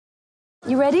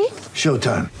You ready?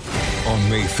 Showtime. On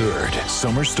May 3rd,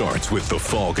 summer starts with The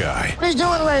Fall Guy. Let's do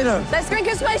it later. Let's drink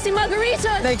a spicy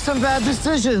margarita. Make some bad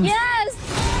decisions.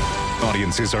 Yes!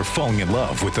 Audiences are falling in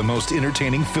love with the most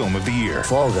entertaining film of the year.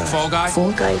 Fall Guy. Fall Guy?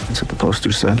 Fall guy. That's what the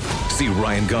poster said. See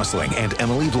Ryan Gosling and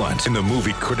Emily Blunt in the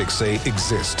movie critics say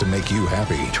exists to make you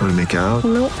happy. Trying to make it out?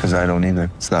 Nope. Because I don't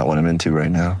either. It's not what I'm into right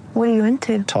now. What are you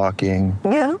into? Talking.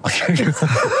 Yeah.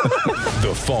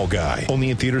 The Fall Guy.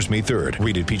 Only in theaters May 3rd.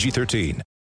 Rated PG-13.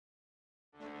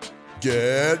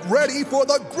 Get ready for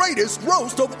the greatest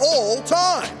roast of all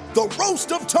time. The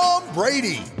Roast of Tom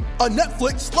Brady. A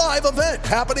Netflix live event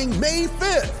happening May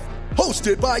 5th.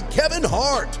 Hosted by Kevin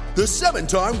Hart. The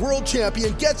 7-time world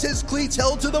champion gets his cleats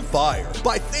held to the fire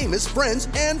by famous friends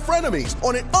and frenemies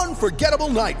on an unforgettable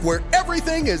night where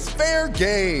everything is fair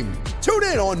game. Tune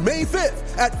in on May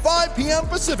 5th at 5 p.m.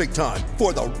 Pacific time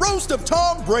for the Roast of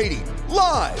Tom Brady.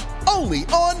 Live only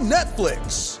on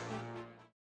Netflix.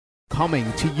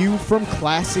 Coming to you from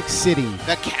Classic City,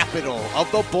 The capital of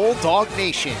the Bulldog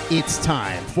Nation. it's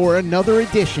time for another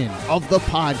edition of the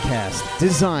podcast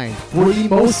designed for the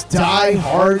most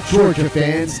die-hard Georgia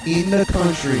fans in the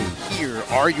country, Here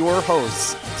are your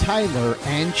hosts. Tyler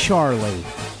and Charlie.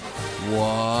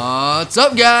 What's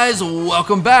up, guys?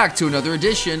 Welcome back to another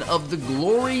edition of the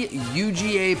Glory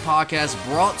UGA podcast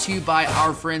brought to you by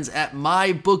our friends at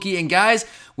MyBookie. And guys,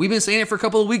 we've been saying it for a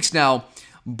couple of weeks now,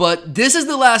 but this is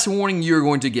the last warning you're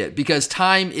going to get because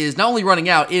time is not only running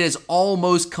out, it is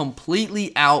almost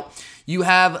completely out. You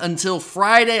have until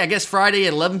Friday, I guess Friday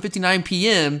at 11:59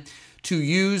 p.m. to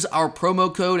use our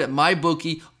promo code at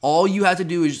MyBookie. All you have to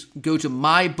do is go to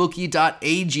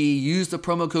mybookie.ag, use the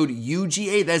promo code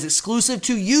UGA. That is exclusive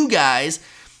to you guys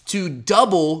to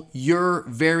double your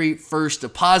very first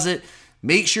deposit.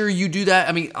 Make sure you do that.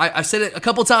 I mean, I've said it a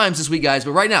couple times this week, guys,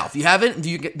 but right now, if you haven't, if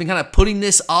you've been kind of putting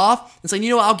this off and saying, you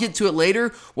know what, I'll get to it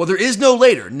later. Well, there is no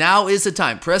later. Now is the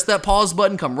time. Press that pause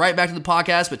button, come right back to the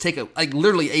podcast, but take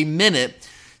literally a minute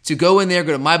to go in there,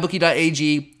 go to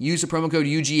mybookie.ag, use the promo code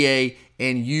UGA,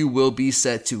 and you will be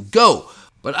set to go.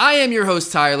 But I am your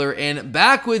host, Tyler, and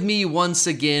back with me once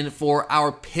again for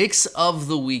our picks of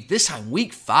the week. This time,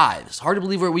 week 5. It's hard to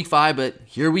believe we're at week 5, but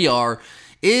here we are.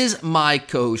 Is my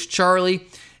coach, Charlie.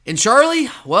 And Charlie,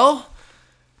 well,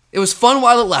 it was fun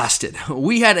while it lasted.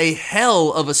 We had a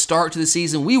hell of a start to the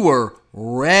season. We were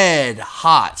red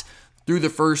hot through the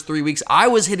first 3 weeks. I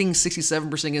was hitting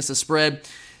 67% against the spread.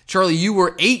 Charlie, you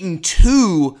were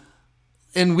 8-2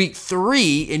 in week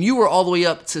 3, and you were all the way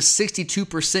up to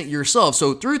 62% yourself.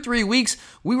 So through 3 weeks,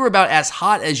 we were about as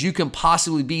hot as you can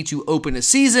possibly be to open a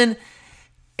season.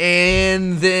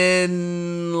 And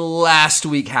then last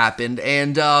week happened,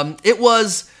 and it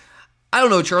was, I don't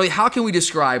know, Charlie, how can we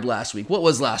describe last week? What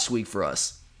was last week for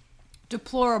us?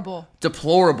 Deplorable,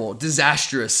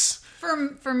 disastrous,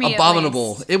 for me,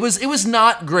 abominable. At It least. was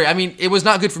not great. I mean, it was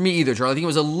not good for me either, Charlie. I think it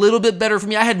was a little bit better for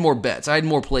me. I had more bets. I had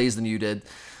more plays than you did.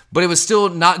 But it was still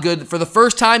not good. For the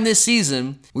first time this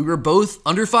season, we were both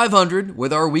under 500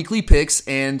 with our weekly picks,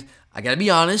 and I gotta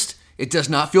be honest, it does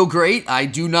not feel great. I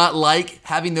do not like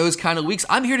having those kind of weeks.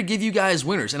 I'm here to give you guys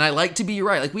winners, and I like to be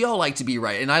right. Like, we all like to be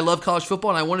right. And I love college football,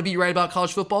 and I want to be right about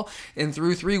college football. And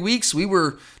through 3 weeks, we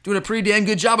were doing a pretty damn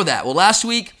good job of that. Well, last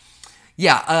week,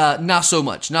 not so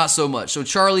much. So,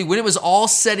 Charlie, when it was all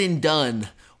said and done,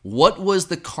 what was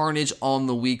the carnage on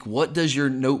the week? What does your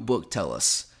notebook tell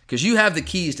us? Because you have the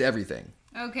keys to everything.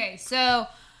 Okay, so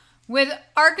with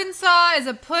Arkansas as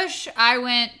a push, I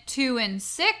went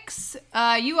 2-6.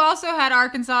 You also had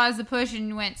Arkansas as a push and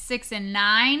you went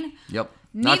 6-9. Yep.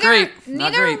 Neither great.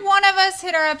 one of us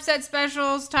hit our upset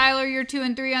specials. Tyler, you're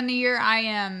 2-3 on the year. I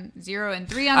am 0-3 on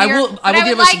the year. I will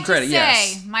give us some credit.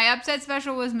 Yes. My upset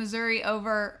special was Missouri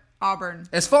over Auburn.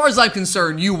 As far as I'm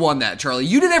concerned, you won that, Charlie.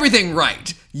 You did everything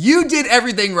right. You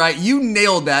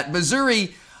nailed that.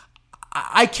 Missouri,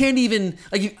 I can't even,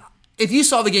 like, if you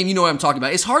saw the game, you know what I'm talking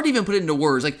about. It's hard to even put it into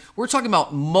words. Like, we're talking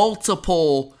about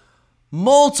multiple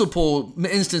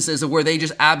instances of where they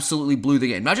just absolutely blew the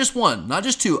game. Not just one, not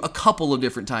just two, a couple of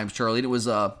different times, Charlie. And it was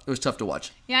tough to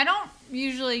watch. Yeah, I don't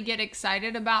usually get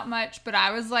excited about much, but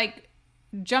I was like,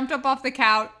 jumped up off the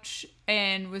couch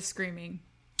and was screaming.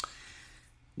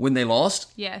 When they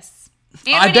lost? Yes.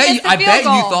 I bet you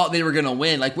thought they were going to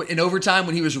win. Like, in overtime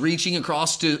when he was reaching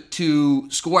across to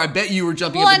score, I bet you were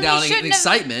jumping up and down in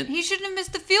excitement. He shouldn't have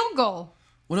missed the field goal.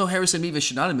 Well, no, Harrison Mevis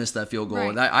should not have missed that field goal. Right.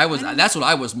 And that's what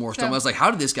I was more stunned. I was like,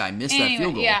 how did this guy miss that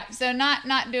field goal? Yeah, so not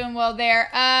doing well there.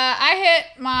 I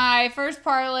hit my first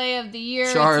parlay of the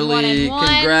year. Charlie, it's 1-1.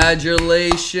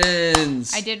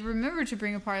 congratulations. I did remember to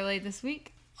bring a parlay this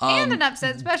week. And an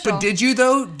upset special. But did you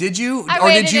though? Did you?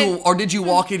 Or did you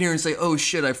walk in here and say, "Oh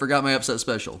shit, I forgot my upset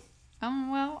special"?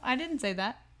 Well, I didn't say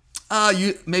that. I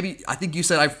think you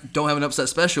said I don't have an upset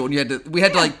special, and we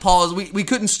had to like pause. We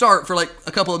couldn't start for like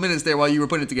a couple of minutes there while you were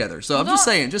putting it together. So I'm just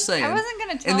saying. I wasn't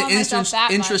going to tell in the myself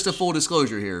that interest much. of full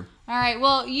disclosure here. All right.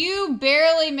 Well, you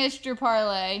barely missed your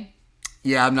parlay.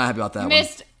 Yeah, I'm not happy about that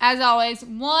Missed, as always,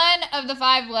 one of the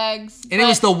 5 legs. And it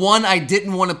was the one I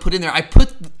didn't want to put in there.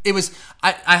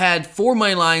 I had 4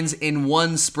 money lines in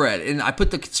one spread, and I put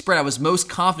the spread I was most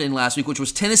confident in last week, which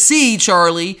was Tennessee,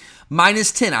 Charlie,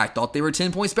 minus 10. I thought they were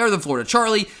 10 points better than Florida.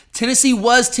 Charlie, Tennessee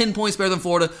was 10 points better than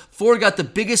Florida. Florida got the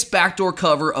biggest backdoor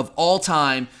cover of all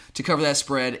time to cover that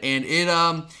spread, and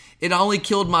it only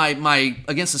killed my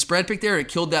against the spread pick there. It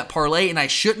killed that parlay, and I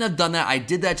shouldn't have done that. I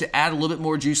did that to add a little bit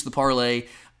more juice to the parlay,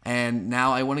 and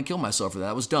now I want to kill myself for that.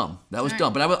 That was dumb.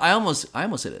 Dumb. But I almost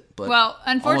hit it. But well,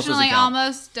 unfortunately,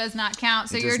 almost does not count.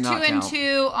 So you're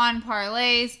 2-2 on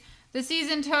parlays. The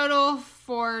season total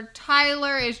for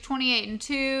Tyler is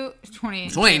 28-2.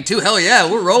 28-2. Hell yeah,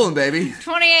 we're rolling, baby.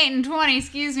 28-20,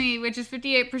 excuse me, which is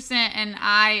 58%, and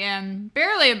I am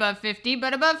barely above 50,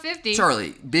 but above 50.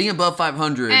 Charlie, being above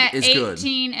 500 is good.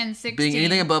 18-16. Being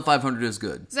anything above 500 is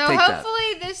good. So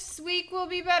hopefully this week will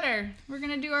be better. We're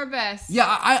gonna do our best. Yeah,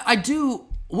 I do.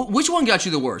 Which one got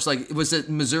you the worst? Like, was it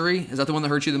Missouri? Is that the one that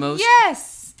hurt you the most?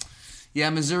 Yes. Yeah,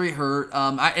 Missouri hurt.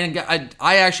 I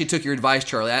actually took your advice,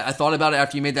 Charlie. I thought about it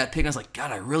after you made that pick. And I was like,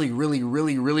 God, I really, really,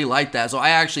 really, really like that. So I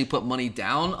actually put money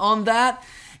down on that.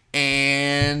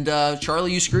 And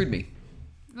Charlie, you screwed me.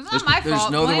 It was not my fault. There's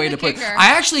no other way to put it.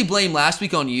 I actually blame last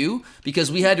week on you because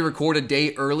we had to record a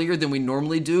day earlier than we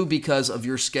normally do because of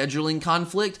your scheduling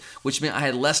conflict, which meant I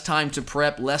had less time to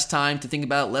prep, less time to think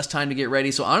about it, less time to get ready.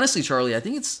 So honestly, Charlie, I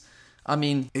think it's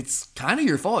kind of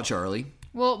your fault, Charlie.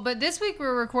 Well, but this week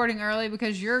we're recording early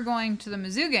because you're going to the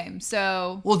Mizzou game,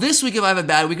 so... Well, this week if I have a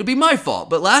bad week, it'll be my fault.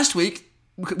 But last week,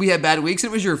 we had bad weeks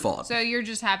and it was your fault. So you're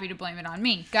just happy to blame it on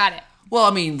me. Got it. Well,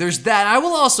 there's that. I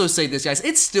will also say this, guys.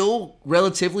 It's still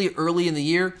relatively early in the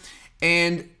year.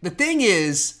 And the thing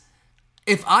is,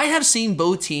 if I have seen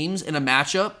both teams in a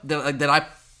matchup that I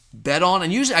bet on,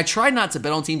 and usually I try not to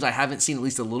bet on teams I haven't seen at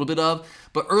least a little bit of,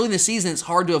 but early in the season, it's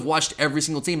hard to have watched every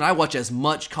single team. And I watch as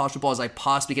much college football as I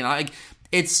possibly can.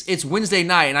 It's Wednesday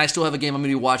night, and I still have a game I'm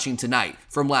going to be watching tonight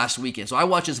from last weekend. So I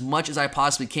watch as much as I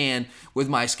possibly can with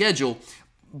my schedule.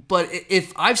 But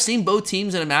if I've seen both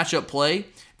teams in a matchup play,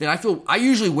 then I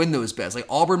usually win those bets. Like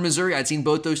Auburn, Missouri, I'd seen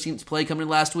both those teams play coming in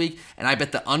last week, and I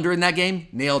bet the under in that game,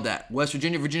 nailed that. West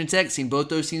Virginia, Virginia Tech, seen both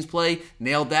those teams play,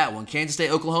 nailed that one. Kansas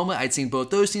State, Oklahoma, I'd seen both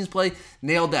those teams play,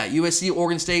 nailed that. USC,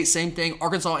 Oregon State, same thing.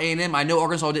 Arkansas, A&M, I know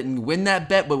Arkansas didn't win that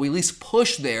bet, but we at least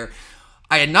pushed there.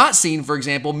 I had not seen, for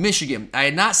example, Michigan. I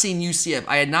had not seen UCF.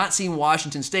 I had not seen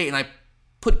Washington State, and I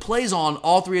put plays on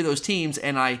all 3 of those teams,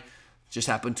 and I just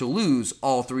happened to lose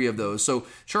all 3 of those. So,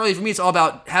 Charlie, for me, it's all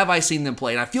about have I seen them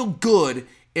play, and I feel good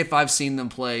if I've seen them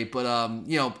play. But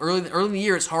early in the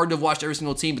year, it's hard to have watched every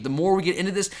single team. But the more we get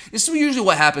into this is usually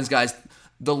what happens, guys.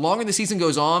 The longer the season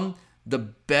goes on, the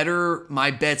better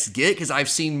my bets get because I've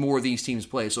seen more of these teams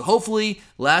play. So hopefully,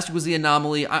 last week was the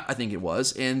anomaly. I think it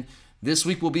was, and this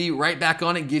week we'll be right back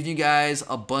on it, giving you guys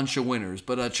a bunch of winners.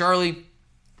 But Charlie,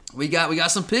 we got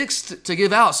some picks to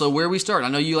give out. So where we start? I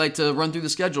know you like to run through the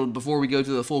schedule before we go to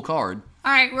the full card.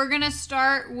 All right, we're going to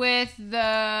start with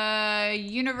the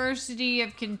University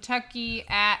of Kentucky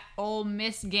at Ole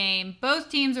Miss game. Both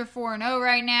teams are 4-0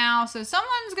 right now, so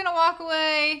someone's going to walk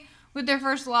away with their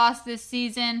first loss this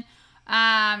season.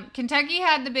 Kentucky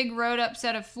had the big road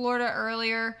upset of Florida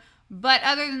earlier. But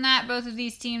other than that, both of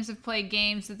these teams have played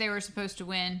games that they were supposed to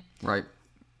win. Right.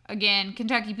 Again,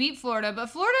 Kentucky beat Florida, but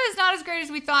Florida is not as great as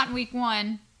we thought in week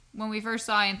 1 when we first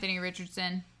saw Anthony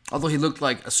Richardson. Although he looked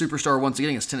like a superstar once again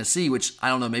against Tennessee, which I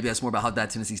don't know, maybe that's more about how bad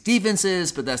Tennessee's defense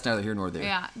is, but that's neither here nor there.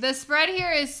 Yeah. The spread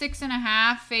here is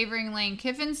 6.5 favoring Lane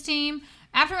Kiffin's team.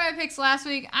 After my picks last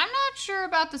week, I'm not sure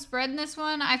about the spread in this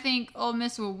one. I think Ole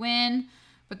Miss will win,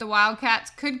 but the Wildcats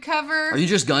could cover. Are you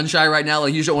just gun shy right now?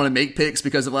 Like you just don't want to make picks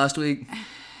because of last week?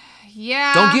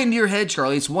 Yeah. Don't get into your head,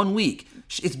 Charlie. It's 1 week.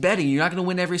 It's betting. You're not going to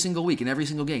win every single week in every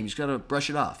single game. You just got to brush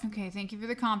it off. Okay, thank you for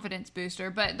the confidence booster.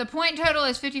 But the point total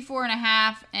is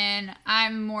 54.5, and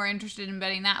I'm more interested in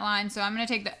betting that line. So I'm going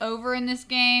to take the over in this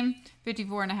game,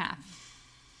 54.5.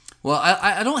 Well,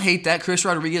 I don't hate that. Chris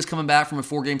Rodriguez coming back from a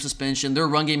 4-game suspension. Their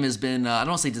run game has been, I don't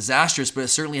want to say disastrous, but it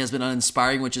certainly has been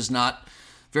uninspiring, which is not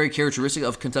very characteristic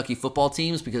of Kentucky football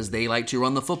teams because they like to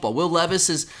run the football. Will Levis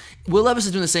is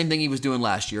doing the same thing he was doing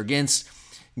last year against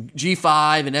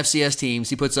G5 and FCS teams,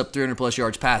 he puts up 300-plus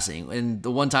yards passing. And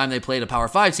the one time they played a Power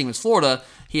 5 team was Florida,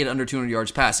 he had under 200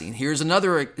 yards passing. Here's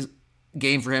another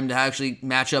game for him to actually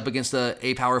match up against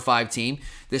a Power 5 team,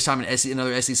 this time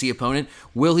another SEC opponent.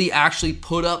 Will he actually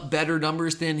put up better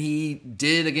numbers than he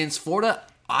did against Florida?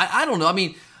 I don't know. I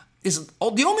mean, the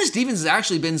Ole Miss defense has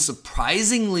actually been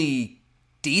surprisingly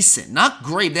decent. Not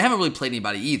great. They haven't really played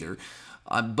anybody either,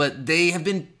 but they have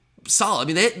been solid.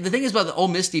 I mean, the thing is about the Ole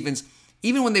Miss defense,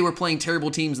 even when they were playing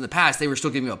terrible teams in the past, they were still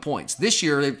giving up points. This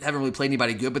year, they haven't really played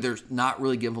anybody good, but they're not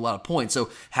really giving a lot of points. So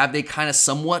have they kind of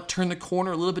somewhat turned the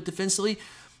corner a little bit defensively?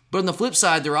 But on the flip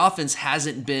side, their offense has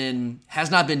not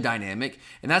been dynamic,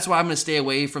 and that's why I'm going to stay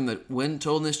away from the win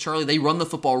total in this, Charlie. They run the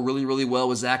football really, really well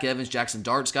with Zach Evans. Jackson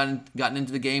Dart's gotten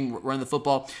into the game running the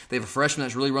football. They have a freshman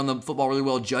that's really run the football really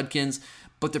well, Judkins.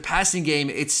 But their passing game,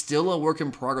 it's still a work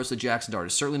in progress with Jackson Dart.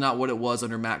 It's certainly not what it was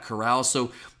under Matt Corral.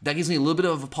 So that gives me a little bit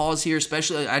of a pause here,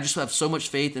 especially I just have so much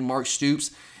faith in Mark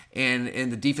Stoops and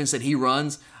the defense that he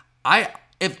runs. I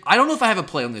don't know if I have a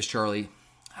play on this, Charlie.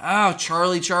 Oh,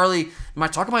 Charlie. Am I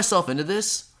talking myself into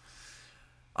this?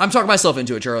 I'm talking myself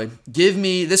into it, Charlie. Give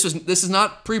me, this is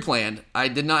not pre-planned. I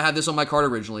did not have this on my card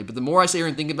originally, but the more I sit here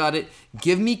and think about it,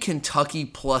 give me Kentucky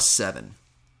 +7.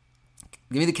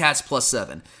 Give me the Cats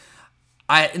 +7.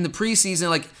 In the preseason,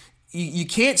 like, you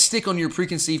can't stick on your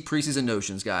preconceived preseason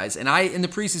notions, guys. And in the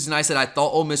preseason, I said I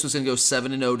thought Ole Miss was going to go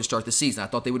 7-0 to start the season. I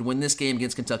thought they would win this game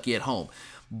against Kentucky at home.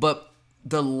 But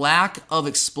the lack of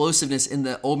explosiveness in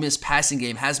the Ole Miss passing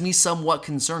game has me somewhat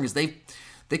concerned because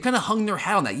they kind of hung their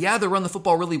hat on that. Yeah, they run the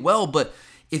football really well, but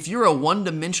if you're a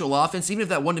one-dimensional offense, even if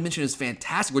that one dimension is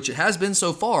fantastic, which it has been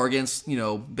so far against,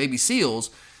 Baby Seals,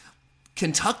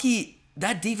 Kentucky,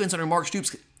 that defense under Mark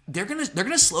Stoops, they're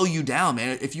gonna slow you down,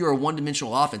 man, if you're a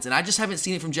one-dimensional offense. And I just haven't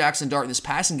seen it from Jackson Dart in this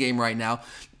passing game right now.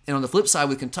 And on the flip side,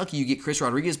 with Kentucky, you get Chris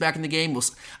Rodriguez back in the game.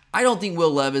 I don't think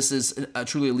Will Levis is a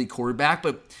truly elite quarterback,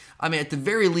 but I mean, at the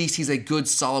very least, he's a good,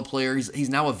 solid player. He's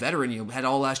now a veteran. Had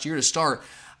all last year to start.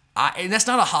 And that's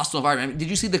not a hostile environment. I mean, did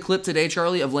you see the clip today,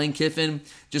 Charlie, of Lane Kiffin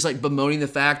just like bemoaning the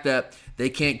fact that they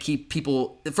can't keep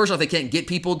people, first off, they can't get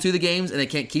people to the games and they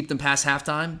can't keep them past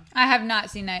halftime? I have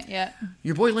not seen that yet.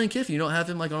 Your boy Lane Kiffin, you don't have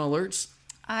him like on alerts?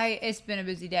 It's been a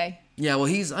busy day. Yeah, well,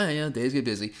 days get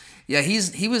busy. Yeah,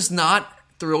 he was not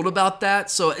thrilled about that.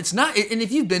 So it's not, and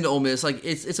if you've been to Ole Miss, like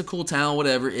it's a cool town,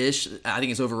 whatever-ish. I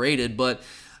think it's overrated, but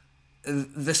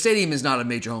the stadium is not a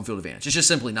major home field advantage. It's just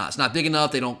simply not. It's not big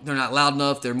enough. They're not loud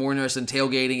enough. They're more interested in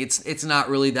tailgating. It's not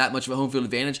really that much of a home field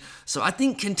advantage. So I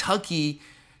think Kentucky,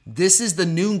 this is the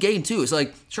noon game too. It's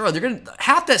like, Charlotte,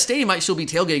 half that stadium might still be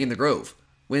tailgating in the Grove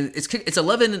when it's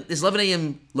 11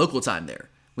 a.m. local time there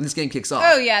when this game kicks off.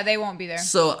 Oh yeah, they won't be there.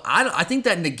 So I think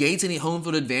that negates any home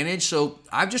field advantage. So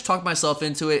I've just talked myself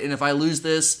into it, and if I lose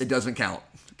this, it doesn't count.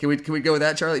 Can we go with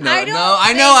that, Charlie? No,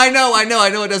 I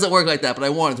know it doesn't work like that, but I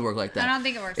want it to work like that. I don't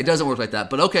think it works. It doesn't work like that.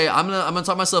 But okay, I'm gonna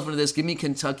talk myself into this. Give me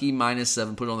Kentucky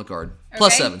 -7. Put it on the card. Okay.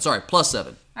 +7. Sorry,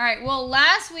 +7. All right. Well,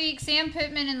 last week Sam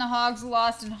Pittman and the Hogs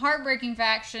lost in heartbreaking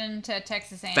fashion to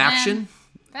Texas A&M.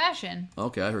 Fashion.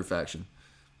 Okay, I heard faction.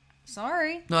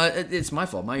 Sorry. No, it's my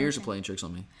fault. My ears are playing tricks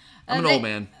on me. I'm an old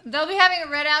man. They'll be having a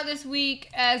red out this week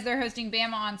as they're hosting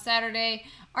Bama on Saturday.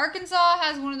 Arkansas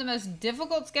has one of the most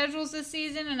difficult schedules this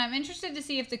season, and I'm interested to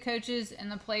see if the coaches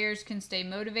and the players can stay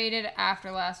motivated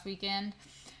after last weekend.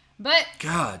 But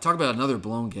God, talk about another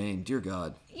blown game. Dear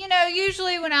God.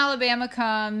 Usually when Alabama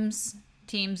comes,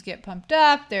 teams get pumped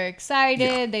up. They're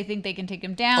excited. Yeah. They think they can take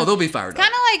them down. Oh, they'll be fired up.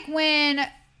 Kind of like when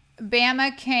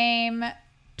Bama came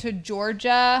to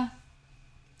Georgia.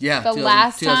 Yeah, the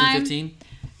last 2015. time.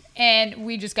 And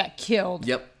we just got killed.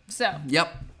 Yep. So.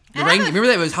 Yep. Remember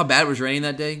that how bad it was raining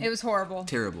that day? It was horrible.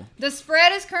 Terrible. The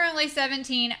spread is currently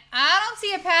 17. I don't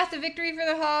see a path to victory for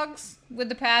the Hogs with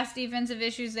the past defensive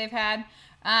issues they've had.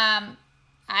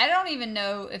 I don't even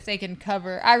know if they can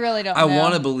cover. I really don't know. I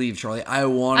want to believe, Charlie.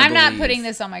 I'm not putting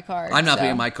this on my card. I'm not putting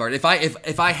it on my card. I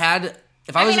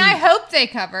hope they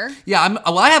cover. Yeah,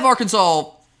 I have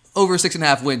Arkansas over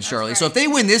 6.5 wins, Charlie. Right. So if they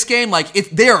win this game,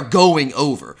 they are going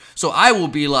over. So I will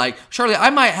be like, Charlie, I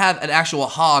might have an actual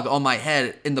hog on my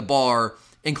head in the bar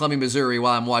in Columbia, Missouri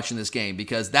while I'm watching this game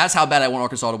because that's how bad I want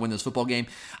Arkansas to win this football game.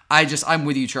 I'm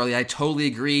with you, Charlie. I totally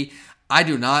agree. I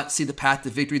do not see the path to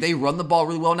victory. They run the ball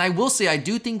really well. And I will say, I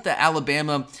do think that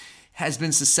Alabama has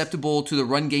been susceptible to the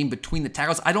run game between the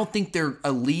tackles. I don't think they're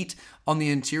elite on the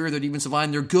interior of their defensive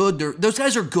line. They're good. Those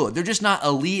guys are good. They're just not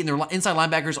elite. And their inside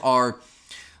linebackers are,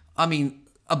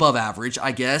 above average,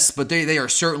 I guess. But they are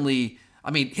certainly,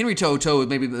 Henry To'oTo'o is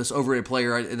maybe the most overrated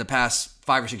player in the past last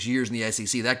 5 or 6 years in the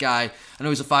SEC. That guy, I know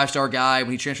he's a 5-star guy.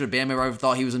 When he transferred to Bama, I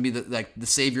thought he was going to be the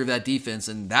savior of that defense,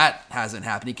 and that hasn't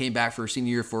happened. He came back for a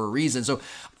senior year for a reason. So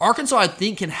Arkansas, I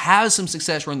think, can have some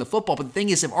success running the football. But the thing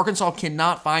is, if Arkansas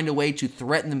cannot find a way to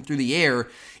threaten them through the air,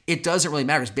 it doesn't really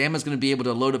matter because Bama's going to be able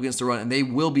to load up against the run, and they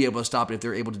will be able to stop it if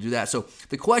they're able to do that. So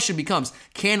the question becomes,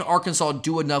 can Arkansas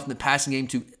do enough in the passing game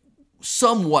to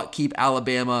somewhat keep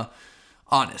Alabama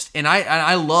honest? And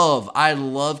I love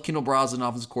Kendall Briles as an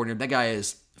offensive coordinator. That guy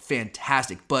is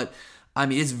fantastic. But, I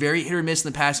mean, it's very hit or miss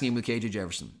in the passing game with KJ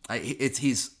Jefferson.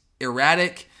 He's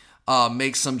erratic,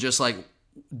 makes some just like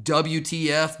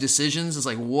WTF decisions. It's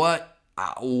like, what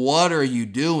are you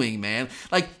doing, man?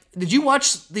 Like, did you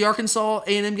watch the Arkansas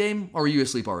A&M game, or were you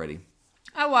asleep already?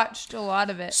 I watched a lot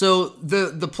of it. So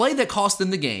the play that cost them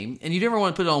the game, and you never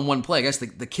want to put it on one play. I guess the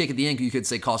kick at the end, you could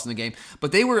say, cost them the game.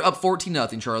 But they were up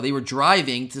 14-0, Charlie. They were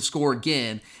driving to score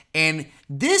again. And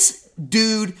this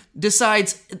dude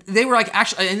decides, they were like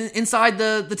actually inside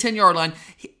the 10-yard line,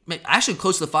 actually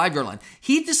close to the 5-yard line.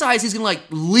 He decides he's going to like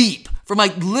leap from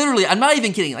like literally, I'm not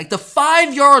even kidding, like the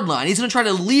 5-yard line. He's going to try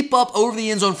to leap up over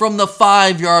the end zone from the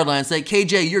 5-yard line. Say,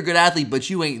 KJ, you're a good athlete, but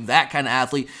you ain't that kind of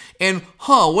athlete. And,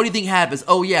 what do you think happens?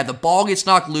 Oh, yeah, the ball gets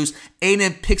knocked loose.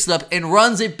 A&M picks it up and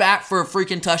runs it back for a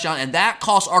freaking touchdown. And that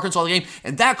cost Arkansas the game.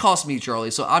 And that cost me, Charlie.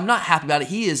 So I'm not happy about it.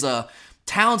 He is a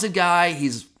talented guy.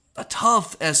 He's a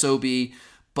tough SOB.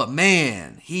 But,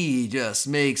 man, he just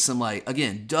makes some, like,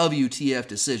 again, WTF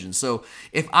decisions. So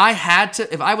if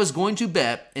I was going to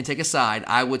bet and take a side,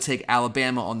 I would take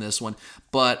Alabama on this one.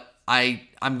 But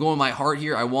I'm going my heart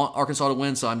here. I want Arkansas to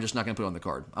win, so I'm just not going to put it on the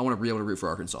card. I want to be able to root for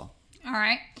Arkansas. All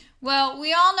right. Well,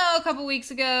 we all know a couple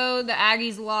weeks ago the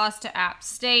Aggies lost to App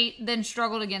State, then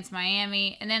struggled against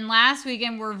Miami, and then last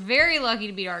weekend were very lucky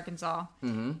to beat Arkansas.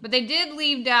 Mm-hmm. But they did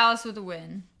leave Dallas with a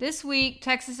win. This week,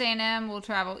 Texas A&M will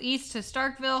travel east to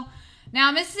Starkville.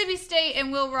 Now, Mississippi State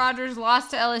and Will Rogers lost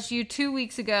to LSU 2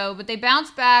 weeks ago, but they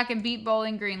bounced back and beat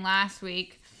Bowling Green last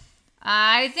week.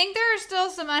 I think there are still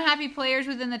some unhappy players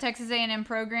within the Texas A&M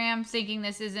program thinking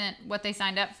this isn't what they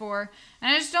signed up for,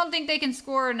 and I just don't think they can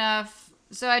score enough.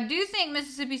 So I do think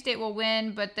Mississippi State will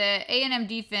win, but the A&M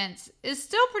defense is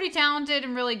still pretty talented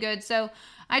and really good. So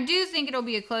I do think it'll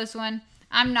be a close one.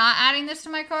 I'm not adding this to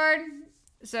my card.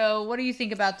 So what do you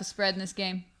think about the spread in this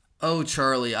game? Oh,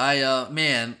 Charlie, I've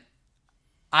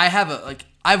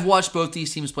watched both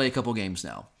these teams play a couple games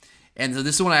now. And so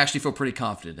this is one I actually feel pretty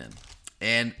confident in.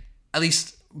 And at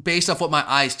least based off what my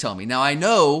eyes tell me. Now, I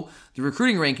know the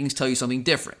recruiting rankings tell you something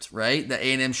different, right? That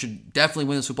A&M should definitely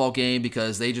win this football game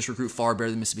because they just recruit far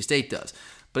better than Mississippi State does.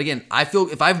 But again, I feel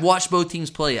if I've watched both teams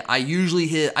play, I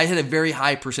hit a very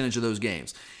high percentage of those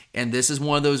games. And this is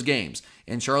one of those games.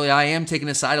 And Charlie, I am taking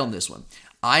a side on this one.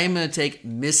 I am going to take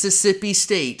Mississippi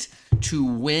State to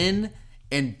win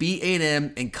and beat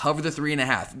A&M and cover the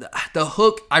 3.5. The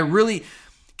hook,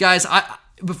 guys,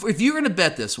 if you're going to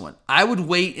bet this one, I would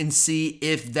wait and see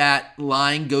if that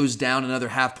line goes down another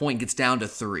half point and gets down to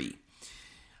 3.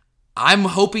 I'm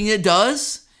hoping it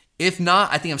does. If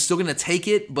not, I think I'm still going to take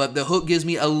it, but the hook gives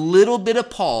me a little bit of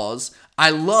pause.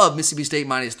 I love Mississippi State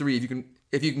 -3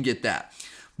 if you can get that.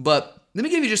 But let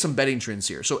me give you just some betting trends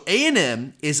here. So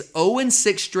A&M is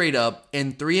 0-6 straight up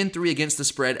and 3-3 against the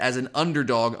spread as an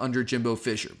underdog under Jimbo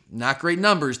Fisher. Not great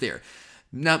numbers there.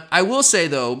 Now, I will say,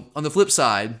 though, on the flip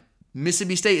side,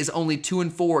 Mississippi State is only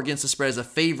 2-4 against the spread as a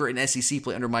favorite in SEC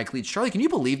play under Mike Leach. Charlie, can you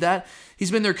believe that?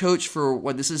 He's been their coach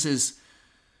for, this is his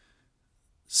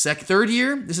third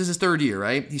year? This is his third year,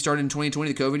 right? He started in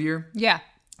 2020, the COVID year? Yeah.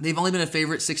 They've only been a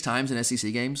favorite 6 times in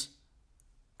SEC games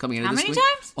coming into this week. How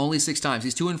many times? Only 6 times.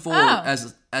 He's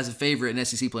 2-4 as a favorite in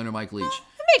SEC play under Mike Leach.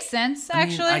 That makes sense,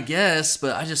 actually. I guess,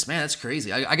 but that's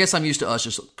crazy. I guess I'm used to us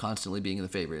just constantly being the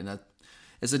favorite, and that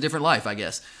it's a different life, I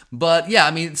guess. But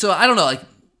yeah, so I don't know,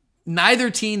 neither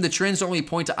team, the trends don't really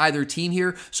point to either team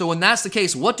here. So when that's the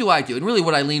case, what do I do? And really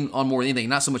what I lean on more than anything,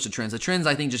 not so much the trends. The trends,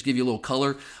 I think, just give you a little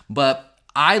color. But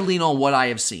I lean on what I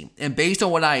have seen. And based on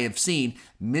what I have seen,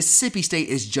 Mississippi State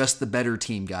is just the better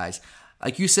team, guys.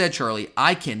 Like you said, Charlie,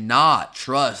 I cannot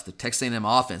trust the Texas A&M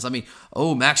offense.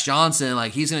 Max Johnson,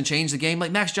 he's going to change the game.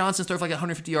 Max Johnson's thrown for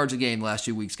 150 yards a game the last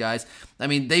 2 weeks, guys.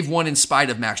 They've won in spite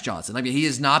of Max Johnson. He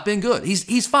has not been good.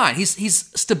 He's fine.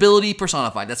 He's stability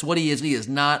personified. That's what he is. He is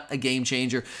not a game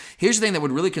changer. Here's the thing that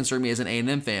would really concern me as an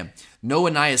A&M fan.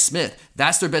 Noah Nyasmith,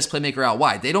 that's their best playmaker out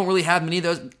wide. They don't really have many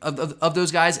of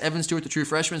those guys. Evan Stewart, the true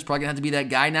freshman, is probably going to have to be that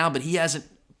guy now, but he hasn't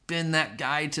been that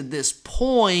guy to this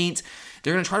point.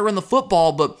 They're going to try to run the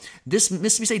football, but this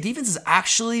Mississippi State defense is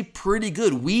actually pretty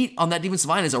good. Wheat on that defensive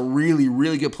line is a really,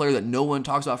 really good player that no one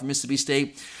talks about from Mississippi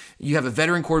State. You have a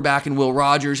veteran quarterback in Will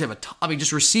Rogers. You have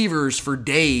just receivers for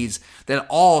days that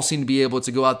all seem to be able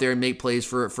to go out there and make plays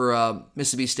for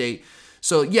Mississippi State.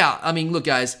 So, yeah, I mean, look,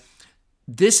 guys,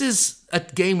 this is a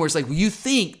game where it's like you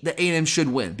think that A&M should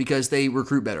win because they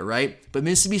recruit better, right? But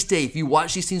Mississippi State, if you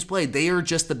watch these teams play, they are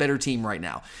just the better team right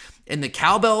now. And the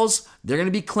Cowbells, they're going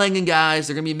to be clanging, guys.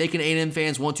 They're going to be making A&M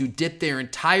fans want to dip their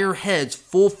entire heads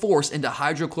full force into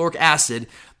hydrochloric acid.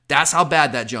 That's how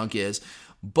bad that junk is.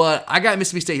 But I got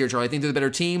Mississippi State here, Charlie. I think they're the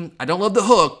better team. I don't love the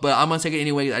hook, but I'm going to take it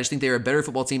anyway. I just think they're a better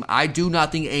football team. I do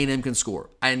not think A&M can score.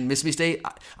 And Mississippi State,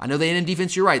 I know the A&M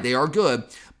defense, you're right, they are good.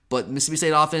 But Mississippi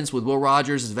State offense with Will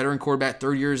Rogers as a veteran quarterback,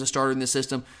 3rd year as a starter in this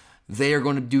system, they are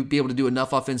going to be able to do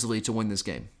enough offensively to win this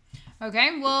game.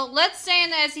 Okay, well, let's stay in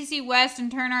the SEC West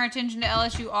and turn our attention to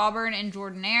LSU, Auburn, and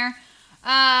Jordan-Hare.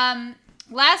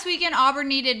 Last weekend, Auburn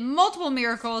needed multiple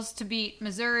miracles to beat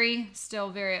Missouri.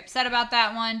 Still very upset about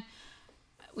that one.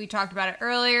 We talked about it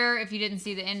earlier. If you didn't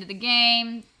see the end of the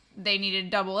game, they needed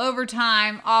double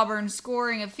overtime. Auburn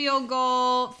scoring a field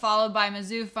goal, followed by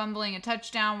Mizzou fumbling a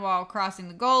touchdown while crossing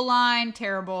the goal line.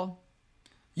 Terrible.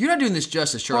 You're not doing this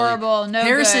justice, Charlie. Horrible, no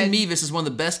Harrison good. Mevis is one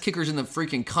of the best kickers in the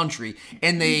freaking country,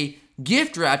 and they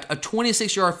gift wrapped a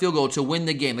 26-yard field goal to win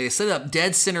the game. They set it up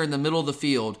dead center in the middle of the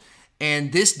field,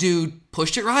 and this dude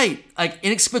pushed it right, like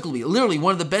inexplicably. Literally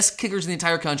one of the best kickers in the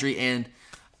entire country, and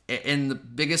in the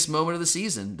biggest moment of the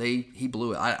season, he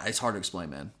blew it. It's hard to explain,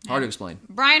 man. Hard to explain.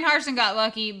 Brian Harsin got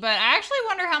lucky, but I actually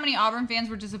wonder how many Auburn fans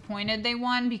were disappointed they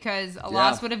won because a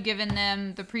loss would have given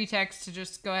them the pretext to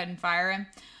just go ahead and fire him.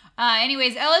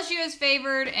 Anyways, LSU is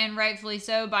favored, and rightfully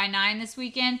so, by 9 this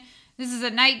weekend. This is a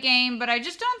night game, but I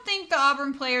just don't think the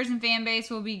Auburn players and fan base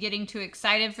will be getting too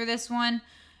excited for this one.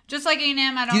 Just like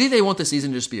A&M, I don't... Do you think they want the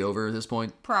season to just be over at this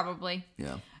point? Probably.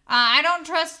 Yeah. I don't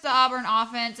trust the Auburn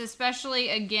offense, especially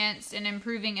against an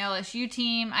improving LSU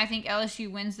team. I think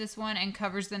LSU wins this one and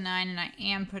covers the 9, and I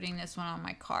am putting this one on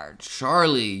my card.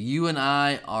 Charlie, you and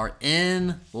I are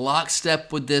in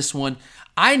lockstep with this one.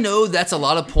 I know that's a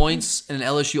lot of points in an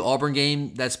LSU-Auburn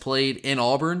game that's played in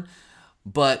Auburn,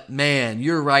 but man,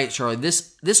 you're right, Charlie.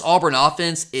 This Auburn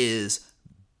offense is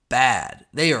bad.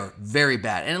 They are very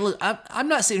bad. And look, I'm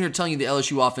not sitting here telling you the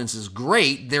LSU offense is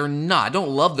great. They're not. I don't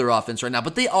love their offense right now,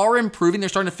 but they are improving. They're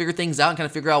starting to figure things out and kind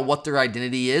of figure out what their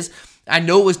identity is. I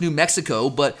know it was New Mexico,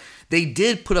 but they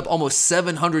did put up almost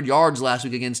 700 yards last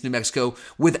week against New Mexico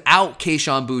without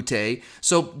Kayshon Boutte.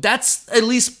 So that's at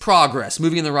least progress,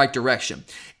 moving in the right direction.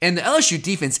 And the LSU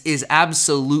defense is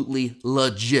absolutely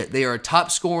legit. They are a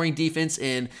top scoring defense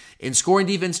in scoring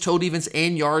defense, total defense,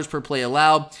 and yards per play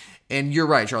allowed. And you're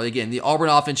right, Charlie. Again, the Auburn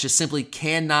offense just simply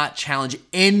cannot challenge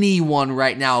anyone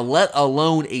right now, let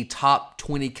alone a top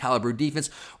 20 caliber defense.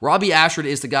 Robbie Ashford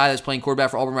is the guy that's playing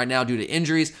quarterback for Auburn right now due to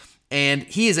injuries. And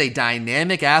he is a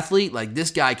dynamic athlete. Like,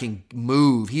 this guy can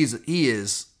move. He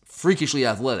is freakishly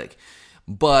athletic.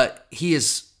 But he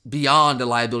is beyond a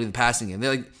liability in the passing game.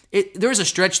 There was a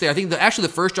stretch there. I think actually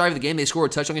the first drive of the game, they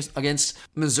scored a touchdown against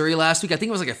Missouri last week. I think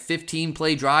it was like a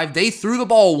 15-play drive. They threw the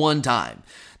ball one time.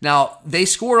 Now, they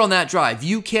scored on that drive.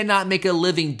 You cannot make a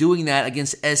living doing that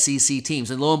against SEC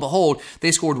teams. And lo and behold,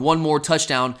 they scored one more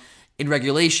touchdown in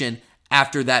regulation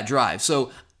after that drive.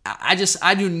 So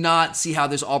I do not see how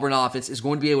this Auburn offense is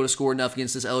going to be able to score enough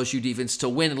against this LSU defense to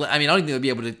win. I mean, I don't think they'll be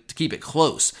able to keep it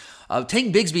close.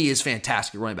 Tank Bigsby is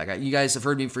fantastic at running back. You guys have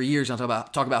heard me for years. I'll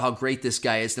talk about how great this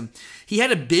guy is. He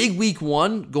had a big week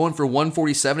 1 going for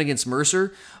 147 against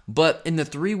Mercer, but in the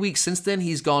 3 weeks since then,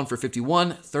 he's gone for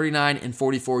 51, 39, and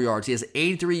 44 yards. He has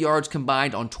 83 yards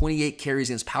combined on 28 carries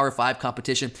against Power 5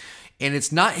 competition, and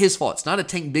it's not his fault. It's not a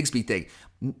Tank Bigsby thing.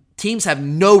 Teams have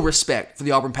no respect for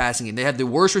the Auburn passing game. They have the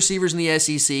worst receivers in the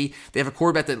SEC. They have a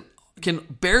quarterback that can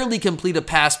barely complete a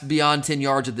pass beyond 10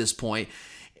 yards at this point.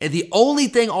 And the only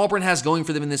thing Auburn has going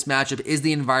for them in this matchup is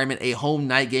the environment, a home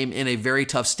night game in a very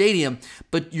tough stadium.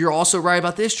 But you're also right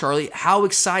about this, Charlie. How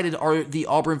excited are the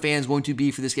Auburn fans going to be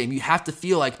for this game? You have to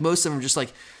feel like most of them are just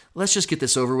like, let's just get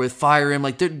this over with, fire him.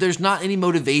 Like there's not any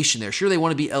motivation there. Sure, they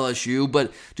want to beat LSU,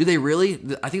 but do they really?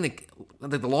 I think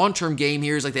the long-term game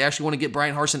here is like they actually want to get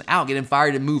Brian Harsin out, get him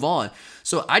fired, and move on.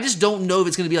 So I just don't know if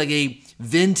it's going to be like a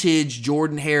vintage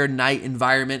Jordan-Hare night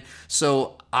environment.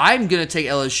 So I'm going to take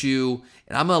LSU,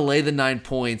 and I'm going to lay the 9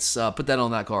 points. Put that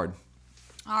on that card.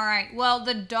 All right. Well,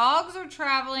 the Dogs are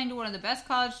traveling to one of the best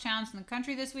college towns in the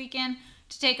country this weekend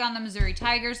to take on the Missouri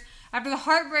Tigers. After the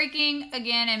heartbreaking,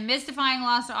 again, and mystifying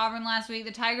loss to Auburn last week,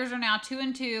 the Tigers are now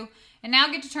 2-2 and now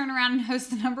get to turn around and host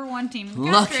the number 1 team in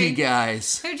the country. Lucky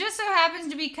guys. Who just so happens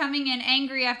to be coming in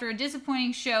angry after a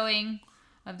disappointing showing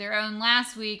of their own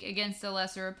last week against a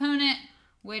lesser opponent,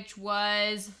 which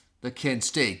was The Kent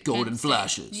State Golden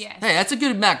Flashes. Yes. Hey, that's a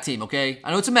good MAC team, okay?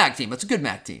 I know it's a MAC team. That's a good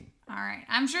MAC team. All right.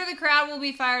 I'm sure the crowd will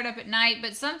be fired up at night,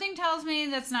 but something tells me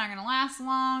that's not going to last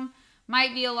long.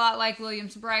 Might be a lot like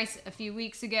Williams-Brice a few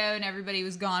weeks ago, and everybody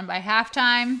was gone by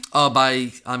halftime.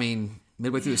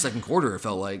 Midway through the second quarter, it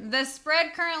felt like. The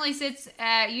spread currently sits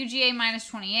at UGA minus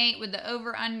 28, with the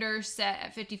over-under set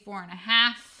at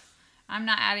 54.5. I'm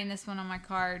not adding this one on my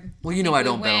card. Well, you know I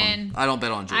don't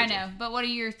bet on Georgia. I know, but what are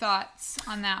your thoughts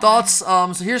on that Thoughts?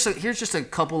 one? So here's just a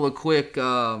couple of quick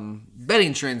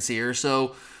betting trends here.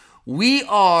 So we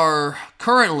are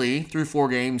currently through 4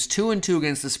 games 2-2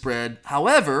 against the spread.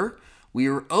 However, we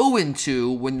are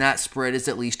 0-2 when that spread is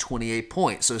at least 28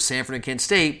 points. So Sanford and Kent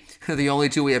State are the only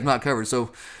 2 we have not covered.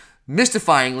 So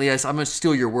mystifyingly, I'm going to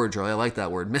steal your word, Charlie. I like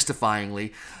that word.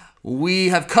 Mystifyingly, we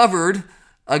have covered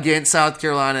against South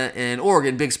Carolina and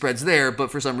Oregon, big spreads there,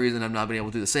 but for some reason I've not been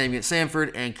able to do the same against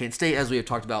Sanford and Kent State, as we have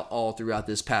talked about all throughout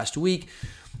this past week.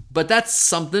 But that's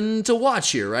something to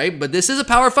watch here, right? But this is a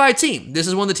Power 5 team. This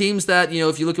is one of the teams that,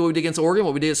 if you look at what we did against Oregon,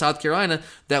 what we did at South Carolina,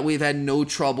 that we've had no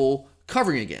trouble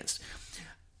covering against.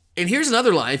 And here's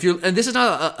another line. And this is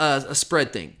not a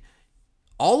spread thing.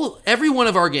 Every one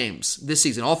of our games this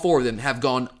season, all 4 of them, have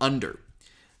gone under.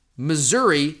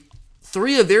 Missouri,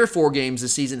 3 of their 4 games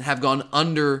this season have gone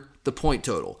under the point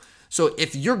total. So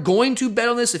if you're going to bet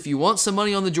on this, if you want some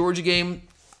money on the Georgia game,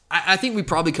 I think we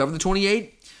probably cover the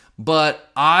 28, but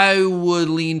I would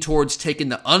lean towards taking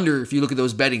the under if you look at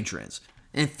those betting trends.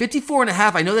 And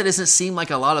 54.5, I know that doesn't seem like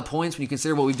a lot of points when you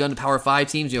consider what we've done to Power 5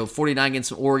 teams, 49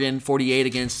 against Oregon, 48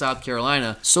 against South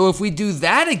Carolina. So if we do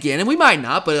that again, and we might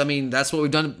not, but that's what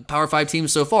we've done to Power 5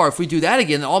 teams so far. If we do that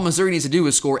again, all Missouri needs to do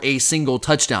is score a single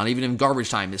touchdown, even in garbage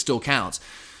time, it still counts.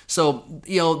 So,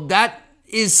 that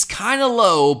is kind of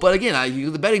low, but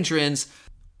again, the betting trends,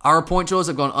 our point totals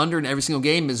have gone under in every single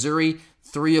game. Missouri,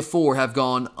 3 of 4 have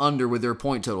gone under with their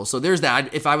point total. So there's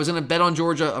that. If I was going to bet on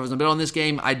Georgia, I was going to bet on this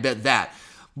game, I'd bet that.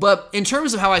 But in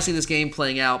terms of how I see this game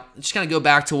playing out, just kind of go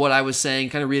back to what I was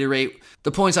saying, kind of reiterate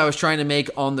the points I was trying to make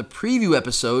on the preview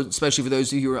episode, especially for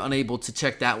those of you who are unable to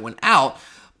check that one out.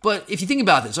 But if you think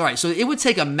about this, all right, so it would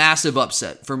take a massive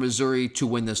upset for Missouri to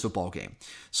win this football game.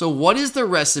 So what is the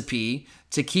recipe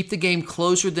to keep the game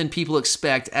closer than people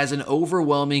expect as an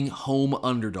overwhelming home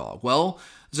underdog? Well,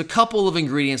 there's a couple of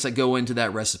ingredients that go into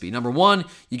that recipe. Number 1,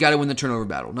 you got to win the turnover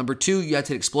battle. Number 2, you have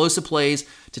to hit explosive plays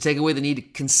to take away the need to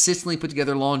consistently put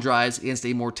together long drives against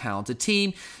a more talented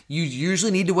team. You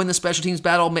usually need to win the special teams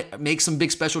battle, make some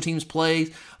big special teams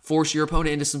plays, force your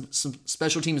opponent into some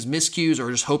special teams miscues,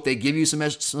 or just hope they give you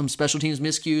some special teams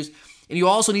miscues. And you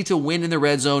also need to win in the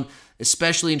red zone,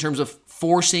 especially in terms of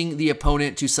forcing the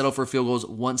opponent to settle for field goals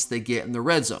once they get in the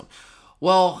red zone.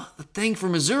 Well, the thing for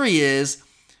Missouri is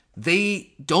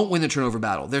they don't win the turnover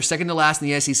battle. They're second to last in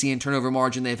the SEC in turnover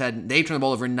margin. They've turned the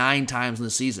ball over 9 times in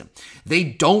the season. They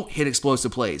don't hit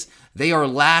explosive plays. They are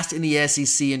last in the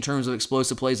SEC in terms of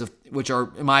explosive plays, which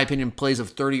are, in my opinion, plays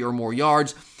of 30 or more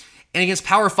yards. And against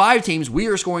Power 5 teams, we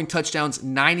are scoring touchdowns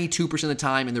 92% of the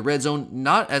time in the red zone,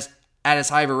 not at as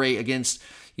high of a rate against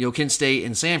Kent State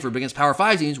and Sanford, but against Power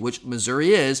 5 teams, which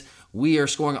Missouri is, we are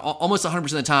scoring almost 100%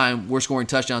 of the time, we're scoring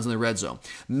touchdowns in the red zone.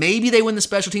 Maybe they win the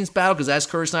special teams battle, because as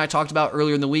Curtis and I talked about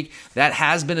earlier in the week, that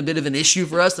has been a bit of an issue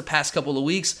for us the past couple of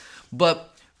weeks.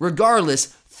 But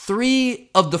regardless, 3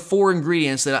 of the 4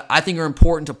 ingredients that I think are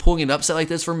important to pulling an upset like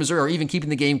this for Missouri, or even keeping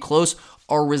the game close,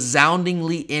 are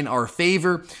resoundingly in our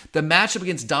favor. The matchup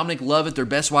against Dominic Lovett, their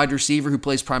best wide receiver, who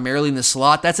plays primarily in the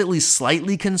slot, that's at least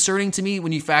slightly concerning to me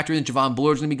when you factor in Javon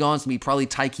Bullard's going to be gone. It's going to be probably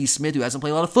Tyke Smith, who hasn't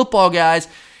played a lot of football, guys,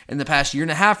 in the past year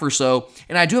and a half or so.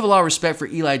 And I do have a lot of respect for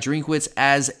Eli Drinkwitz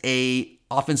as a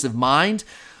offensive mind,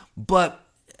 but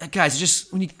guys,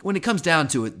 just when it comes down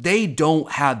to it, they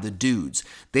don't have the dudes.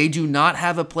 They do not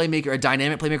have a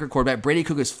dynamic playmaker quarterback. Brady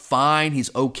Cook is fine.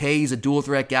 He's okay. He's a dual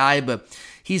threat guy, but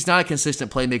he's not a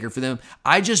consistent playmaker for them.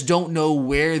 I just don't know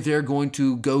where they're going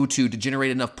to go to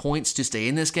generate enough points to stay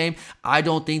in this game. I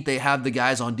don't think they have the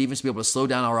guys on defense to be able to slow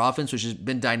down our offense, which has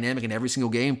been dynamic in every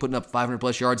single game, putting up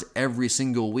 500-plus yards every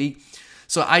single week.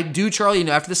 So I do, Charlie,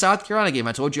 after the South Carolina game,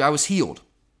 I told you I was healed.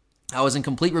 I was in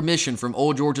complete remission from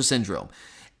old Georgia syndrome.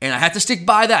 And I had to stick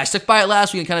by that. I stuck by it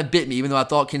last week and kind of bit me, even though I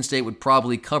thought Kent State would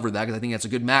probably cover that, because I think that's a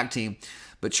good MAC team.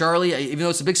 But Charlie, even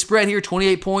though it's a big spread here,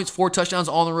 28 points, 4 touchdowns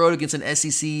on the road against an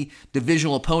SEC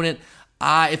divisional opponent,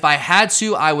 if I had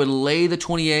to, I would lay the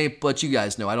 28, but you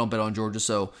guys know I don't bet on Georgia,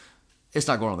 so it's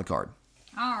not going on the card.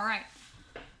 All right.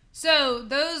 So,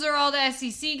 those are all the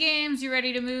SEC games. You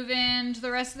ready to move into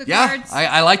the rest of the Yeah, cards?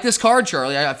 I like this card,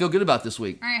 Charlie. I feel good about this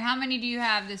week. All right, how many do you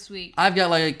have this week? I've got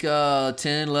like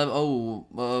 10,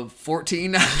 11,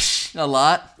 14, a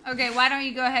lot. Okay, why don't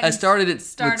you go ahead I and started it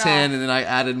with 10, off. and then I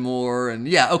added more. And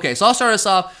yeah, okay, so I'll start us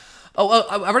off. Oh,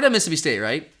 I've already done Mississippi State,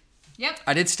 right? Yep.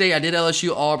 I did State, I did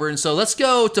LSU, Auburn. So let's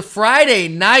go to Friday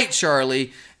night,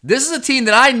 Charlie. This is a team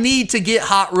that I need to get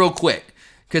hot real quick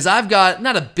because I've got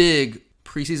not a big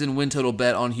preseason win total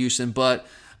bet on Houston, but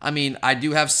I mean, I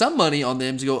do have some money on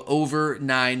them to go over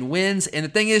 9 wins. And the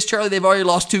thing is, Charlie, they've already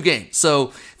lost 2 games. So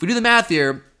if we do the math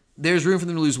here, there's room for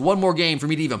them to lose 1 more game for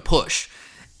me to even push.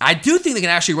 I do think they can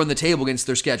actually run the table against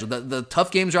their schedule. The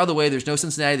tough games are out of the way. There's no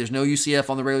Cincinnati. There's no UCF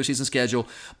on the regular season schedule.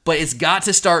 But it's got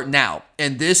to start now.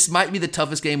 And this might be the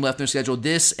toughest game left in their schedule.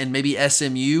 This and maybe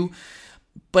SMU.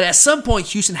 But at some point,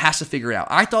 Houston has to figure it out.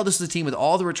 I thought this was a team with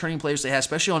all the returning players they had,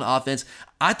 especially on offense.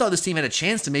 I thought this team had a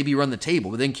chance to maybe run the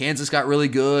table. But then Kansas got really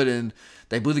good, and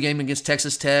they blew the game against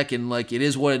Texas Tech, and like it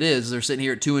is what it is. They're sitting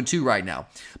here at 2-2 right now.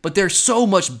 But they're so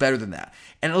much better than that.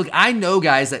 And look, I know,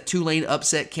 guys, that Tulane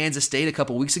upset Kansas State a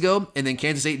couple weeks ago, and then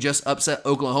Kansas State just upset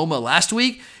Oklahoma last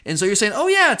week. And so you're saying, oh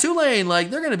yeah, Tulane,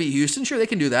 like they're going to beat Houston. Sure, they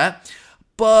can do that.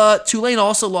 But Tulane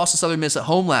also lost to Southern Miss at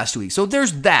home last week. So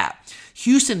there's that.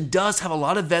 Houston does have a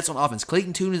lot of vets on offense.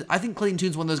 I think Clayton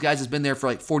Tune's one of those guys that's been there for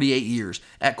like 48 years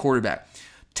at quarterback.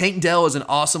 Tank Dell is an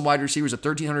awesome wide receiver. He's a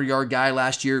 1,300-yard guy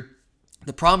last year.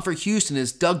 The problem for Houston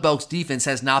is Doug Belk's defense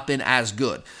has not been as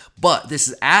good. But this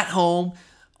is at home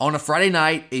on a Friday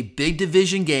night, a big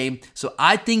division game. So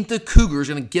I think the Cougars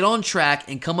are going to get on track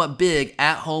and come up big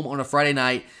at home on a Friday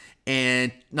night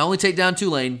and not only take down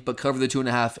Tulane, but cover the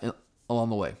 2.5 along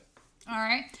the way. All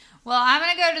right. Well, I'm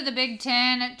going to go to the Big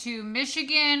Ten, to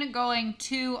Michigan, going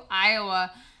to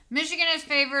Iowa. Michigan is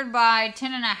favored by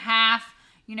 10.5.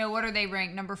 You know, what are they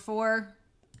ranked? Number 4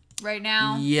 right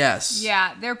now? Yes.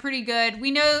 Yeah, they're pretty good. We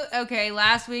know, okay,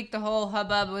 last week the whole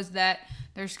hubbub was that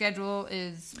their schedule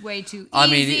is way too easy. I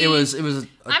mean, it was a I'm not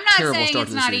terrible saying start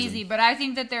it's to the not season. easy, but I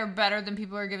think that they're better than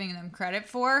people are giving them credit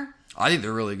for. I think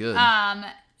they're really good.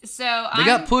 So they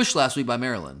got pushed last week by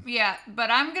Maryland. Yeah,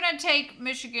 but I'm going to take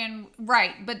Michigan,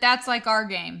 right, but that's like our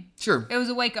game. Sure. It was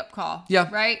a wake-up call. Yeah.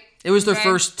 Right? It was their Okay?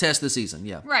 first test of the season,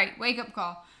 yeah. Right, wake-up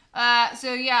call.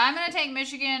 So, yeah, I'm going to take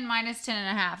Michigan minus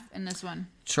 10.5 in this one.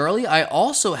 Charlie, I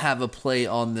also have a play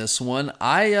on this one.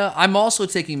 I'm also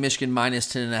taking Michigan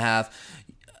minus 10.5.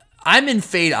 I'm in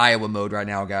fade Iowa mode right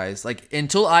now, guys. Like,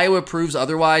 until Iowa proves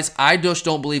otherwise, I just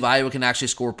don't believe Iowa can actually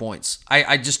score points.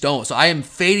 I just don't. So I am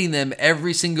fading them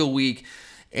every single week,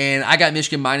 and I got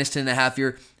Michigan minus 10.5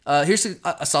 here. Here's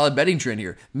a solid betting trend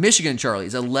here. Michigan, Charlie,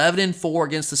 is 11-4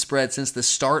 against the spread since the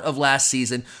start of last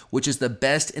season, which is the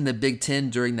best in the Big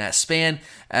Ten during that span.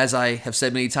 As I have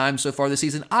said many times so far this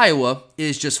season, Iowa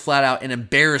is just flat out an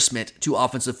embarrassment to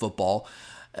offensive football.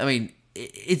 I mean,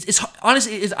 it's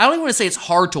honestly, I don't even want to say it's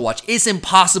hard to watch. It's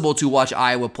impossible to watch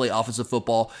Iowa play offensive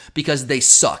football because they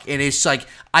suck. And it's like,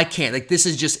 I can't. Like, this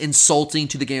is just insulting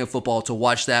to the game of football to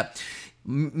watch that.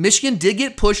 Michigan did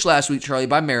get pushed last week, Charlie,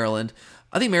 by Maryland.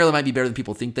 I think Maryland might be better than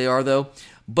people think they are, though.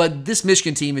 But this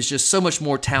Michigan team is just so much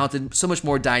more talented, so much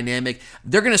more dynamic.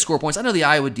 They're going to score points. I know the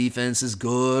Iowa defense is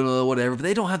good or whatever, but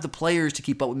they don't have the players to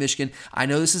keep up with Michigan. I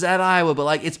know this is at Iowa, but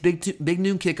like it's big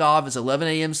noon kickoff. It's 11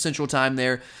 a.m. Central Time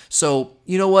there. So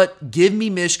you know what? Give me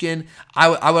Michigan.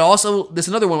 I would also, this is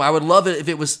another one. I would love it if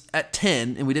it was at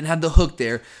 10 and we didn't have the hook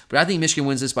there. But I think Michigan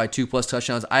wins this by 2+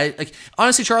 touchdowns.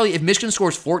 Honestly, Charlie, if Michigan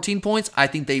scores 14 points, I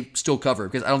think they still cover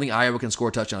because I don't think Iowa can score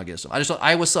a touchdown against them. I just thought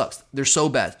Iowa sucks. They're so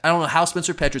bad. I don't know how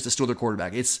Spencer Petras is still their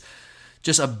quarterback. It's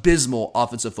just abysmal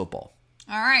offensive football.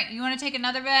 All right. You want to take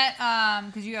another bet?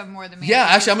 Because you have more than me. Yeah,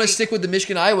 actually, I'm going to stick with the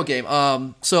Michigan-Iowa game.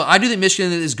 So I do think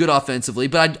Michigan is good offensively,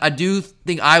 but I do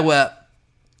think Iowa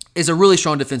is a really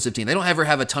strong defensive team. They don't ever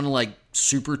have a ton of like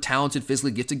super talented,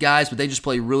 physically gifted guys, but they just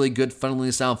play really good,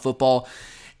 fundamentally sound football.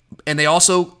 And they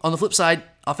also, on the flip side,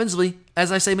 offensively,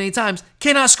 as I say many times,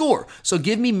 cannot score. So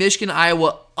give me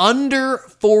Michigan-Iowa under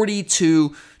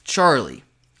 42. Charlie,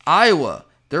 Iowa,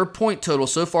 their point total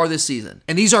so far this season.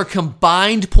 And these are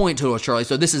combined point totals, Charlie.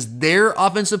 So this is their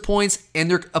offensive points and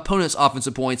their opponent's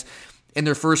offensive points in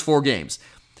their first 4 games.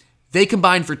 They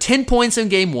combined for 10 points in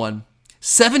game 1,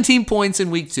 17 points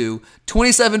in week 2,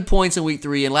 27 points in week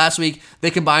 3, and last week they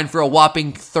combined for a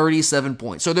whopping 37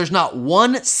 points. So there's not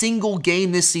one single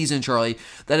game this season, Charlie,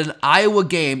 that an Iowa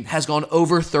game has gone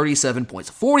over 37 points.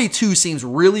 42 seems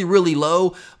really, really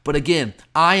low, but again,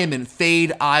 I am in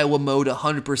fade Iowa mode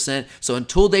 100%. So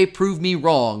until they prove me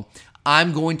wrong,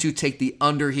 I'm going to take the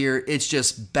under here. It's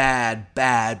just bad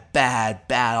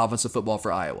offensive football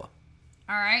for Iowa.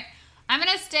 All right. I'm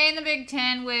going to stay in the Big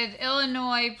Ten with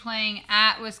Illinois playing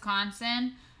at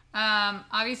Wisconsin.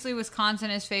 Obviously, Wisconsin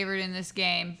is favored in this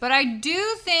game. But I do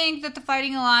think that the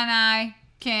Fighting Illini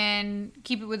can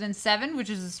keep it within 7, which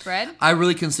is the spread. I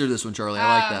really consider this one, Charlie.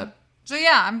 I like that. So,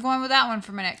 yeah, I'm going with that one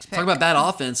for my next pick. Talk about bad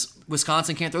offense.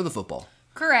 Wisconsin can't throw the football.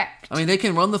 Correct. I mean, they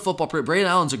can run the football. Braden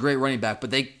Allen's a great running back,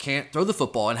 but they can't throw the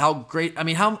football. And how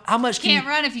much can you can't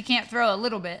run if you can't throw a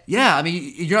little bit. Yeah, I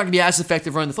mean, you're not going to be as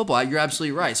effective running the football. You're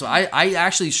absolutely right. So I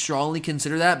actually strongly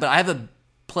consider that, but I have a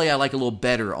play I like a little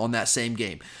better on that same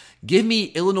game. Give me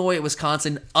Illinois at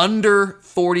Wisconsin under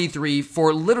 43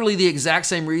 for literally the exact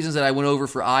same reasons that I went over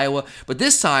for Iowa. But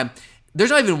this time,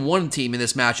 there's not even one team in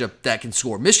this matchup that can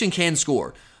score. Michigan can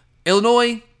score.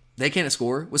 Illinois, they can't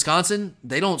score. Wisconsin,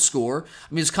 they don't score.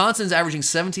 I mean, Wisconsin's averaging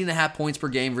 17.5 points per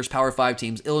game versus Power 5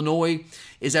 teams. Illinois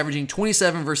is averaging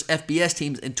 27 versus FBS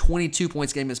teams and 22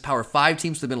 points a game against Power 5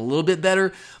 teams. So they've been a little bit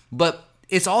better. But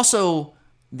it's also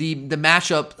the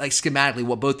matchup, like schematically,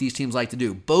 what both these teams like to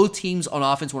do. Both teams on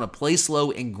offense want to play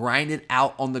slow and grind it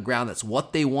out on the ground. That's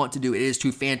what they want to do. It is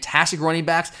two fantastic running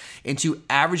backs and two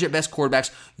average at best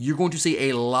quarterbacks. You're going to see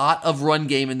a lot of run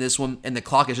game in this one, and the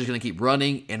clock is just going to keep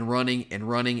running and running and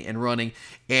running and running,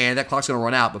 and that clock's going to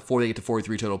run out before they get to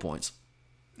 43 total points.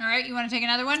 All right, you want to take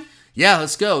another one? Yeah,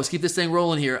 let's go. Let's keep this thing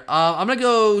rolling here. I'm gonna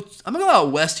go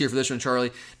out west here for this one,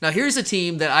 Charlie. Now, here's a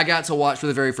team that I got to watch for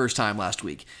the very first time last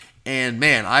week. And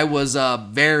man, I was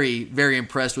very, very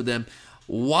impressed with them.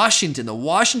 Washington, the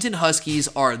Washington Huskies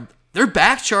they're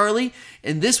back, Charlie.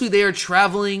 And this week they are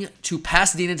traveling to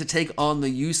Pasadena to take on the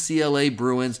UCLA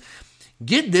Bruins.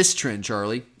 Get this trend,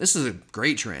 Charlie. This is a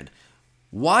great trend.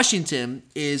 Washington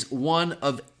is one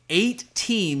of 8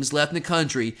 teams left in the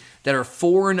country that are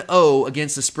 4-0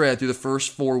 against the spread through the first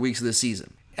 4 weeks of the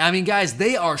season. I mean, guys,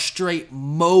 they are straight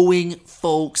mowing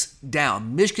folks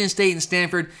down. Michigan State and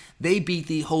Stanford, they beat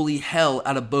the holy hell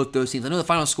out of both those teams. I know the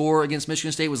final score against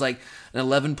Michigan State was like an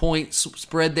 11-point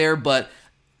spread there, but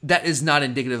that is not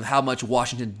indicative of how much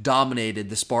Washington dominated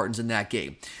the Spartans in that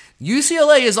game.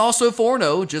 UCLA is also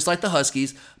 4-0, just like the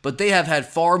Huskies, but they have had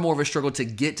far more of a struggle to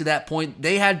get to that point.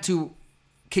 They had to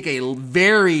kick a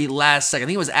very last second, I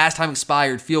think it was as time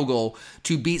expired, field goal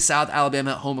to beat South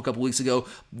Alabama at home a couple weeks ago.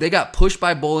 They got pushed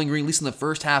by Bowling Green, at least in the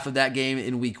first half of that game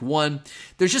in week 1.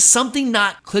 There's just something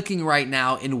not clicking right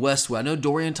now in Westwood. I know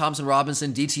Dorian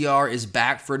Thompson-Robinson, DTR, is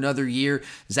back for another year.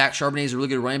 Zach Charbonnet is a really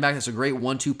good running back. That's a great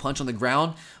 1-2 punch on the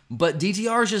ground. But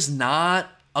DTR is just not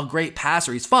a great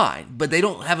passer. He's fine, but they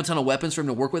don't have a ton of weapons for him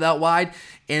to work with out wide,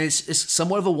 and it's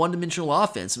somewhat of a one-dimensional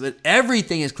offense. But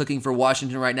everything is clicking for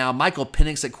Washington right now. Michael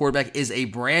Penix at quarterback is a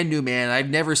brand new man. I've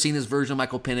never seen this version of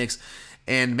Michael Penix,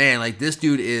 and man, like this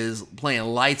dude is playing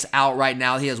lights out right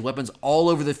now. He has weapons all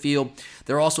over the field.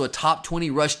 They're also a top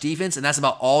 20 rush defense, and that's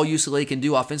about all UCLA can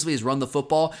do offensively is run the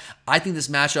football. I think this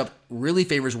matchup really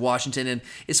favors Washington, and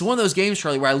it's one of those games,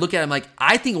 Charlie, where I look at it, I'm like,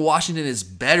 I think Washington is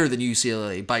better than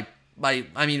UCLA by a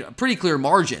pretty clear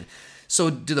margin.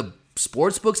 So do the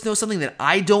sports books know something that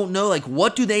I don't know? Like,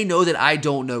 what do they know that I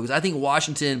don't know? Because I think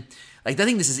Washington, I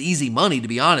think this is easy money, to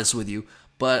be honest with you.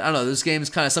 But I don't know, this game is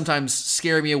kind of sometimes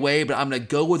scaring me away, but I'm going to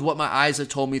go with what my eyes have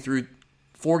told me through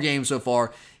 4 games so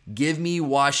far. Give me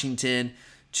Washington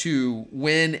to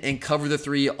win and cover the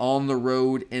 3 on the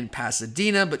road in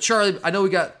Pasadena. But Charlie, I know we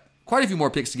got quite a few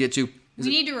more picks to get to. We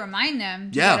need to remind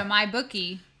them to go to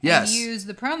MyBookie. Yes. And use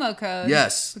the promo code.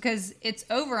 Yes. Because it's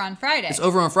over on Friday. It's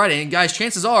over on Friday. And guys,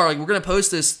 chances are, we're going to post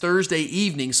this Thursday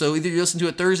evening. So either you listen to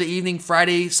it Thursday evening,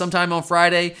 Friday, sometime on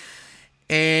Friday.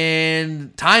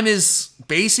 And time is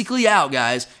basically out,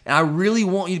 guys. And I really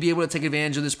want you to be able to take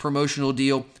advantage of this promotional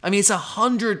deal. I mean, it's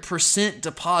 100%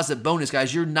 deposit bonus,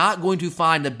 guys. You're not going to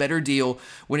find a better deal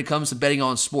when it comes to betting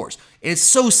on sports. And it's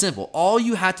so simple. All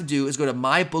you have to do is go to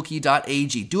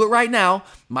mybookie.ag. Do it right now.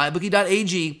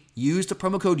 Mybookie.ag. Use the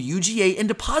promo code UGA and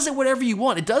deposit whatever you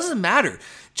want. It doesn't matter.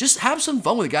 Just have some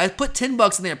fun with it, guys. Put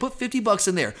 $10 in there. Put $50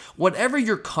 in there. Whatever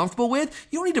you're comfortable with.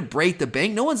 You don't need to break the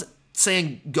bank. No one's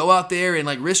saying go out there and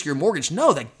risk your mortgage.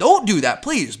 No, don't do that.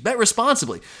 Please bet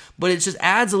responsibly. But it just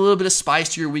adds a little bit of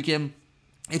spice to your weekend.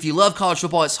 If you love college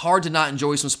football, it's hard to not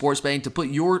enjoy some sports betting, to put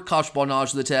your college football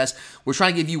knowledge to the test. We're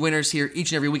trying to give you winners here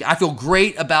each and every week. I feel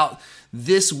great about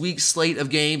this week's slate of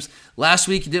games. Last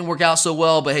week, it didn't work out so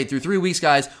well, but hey, through 3 weeks,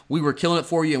 guys, we were killing it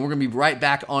for you, and we're going to be right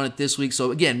back on it this week.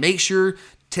 So again, make sure,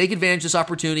 take advantage of this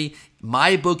opportunity.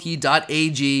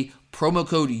 MyBookie.ag, promo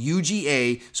code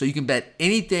UGA, so you can bet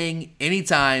anything,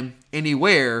 anytime,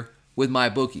 anywhere with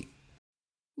MyBookie.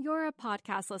 You're a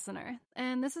podcast listener,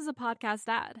 and this is a podcast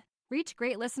ad. Reach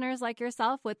great listeners like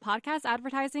yourself with podcast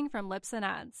advertising from Lips and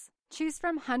Ads. Choose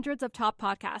from hundreds of top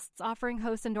podcasts offering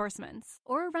host endorsements,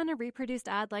 or run a reproduced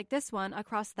ad like this one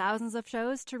across thousands of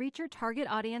shows to reach your target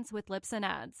audience with Libsyn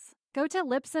Ads. Go to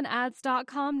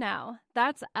libsynads.com now.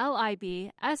 That's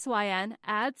LIBSYN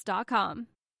ads.com.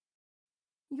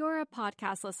 You're a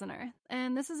podcast listener,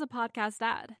 and this is a podcast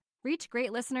ad. Reach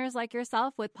great listeners like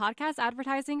yourself with podcast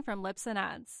advertising from Libsyn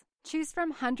Ads. Choose from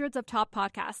hundreds of top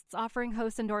podcasts offering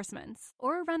host endorsements,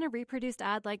 or run a reproduced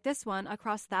ad like this one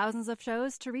across thousands of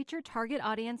shows to reach your target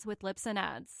audience with Libsyn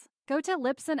Ads. Go to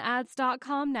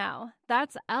libsynads.com now.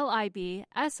 That's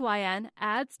LIBSYN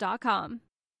ads.com.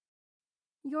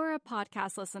 You're a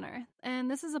podcast listener,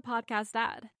 and this is a podcast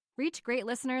ad. Reach great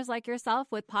listeners like yourself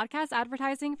with podcast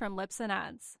advertising from Libsyn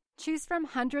Ads. Choose from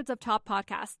hundreds of top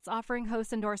podcasts offering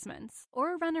host endorsements,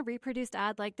 or run a reproduced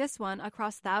ad like this one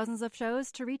across thousands of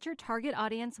shows to reach your target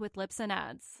audience with Libsyn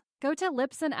Ads. Go to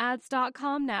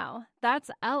libsynads.com now.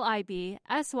 That's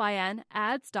LIBSYN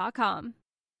ads.com.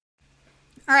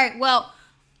 All right, well,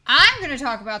 I'm going to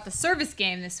talk about the service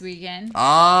game this weekend. Which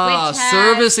has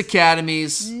service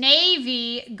academies.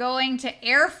 Navy going to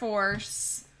Air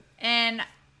Force, and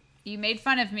you made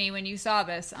fun of me when you saw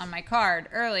this on my card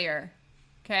earlier.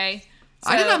 Okay. So,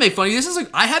 I did not make fun of you.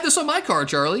 I had this on my card,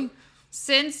 Charlie.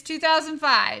 Since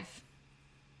 2005,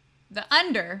 the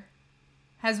under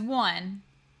has won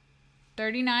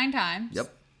 39 times.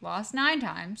 Yep. Lost 9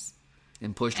 times.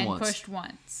 And pushed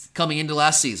once. Coming into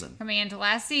last season. The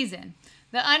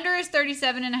under is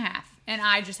 37.5, and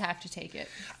I just have to take it.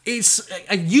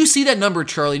 You see that number,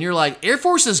 Charlie, and you're like, Air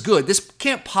Force is good. This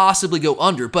can't possibly go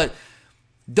under, but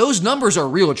those numbers are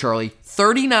real, Charlie.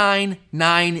 39,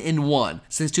 9, and 1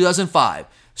 since 2005.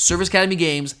 Service Academy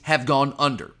games have gone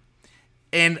under.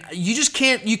 And you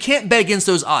can't bet against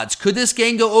those odds. Could this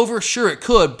game go over? Sure, it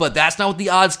could, but that's not what the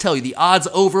odds tell you. The odds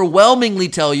overwhelmingly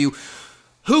tell you,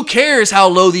 who cares how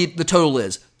low the total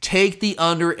is? Take the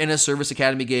under in a Service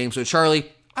Academy game. So,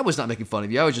 Charlie, I was not making fun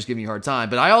of you. I was just giving you a hard time.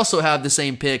 But I also have the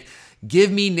same pick.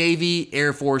 Give me Navy,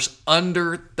 Air Force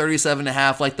under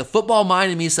 37.5. Like, the football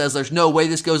mind in me says there's no way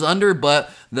this goes under,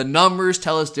 but the numbers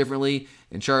tell us differently.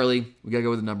 And, Charlie, we got to go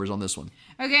with the numbers on this one.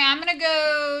 Okay, I'm going to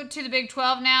go to the Big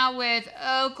 12 now with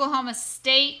Oklahoma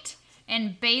State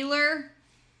and Baylor.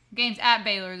 Game's at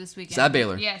Baylor this weekend. It's at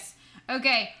Baylor. Yes.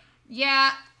 Okay.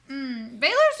 Yeah. Baylor's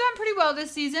done pretty well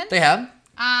this season. They have.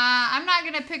 I'm not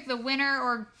going to pick the winner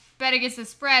or bet against the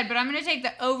spread, but I'm going to take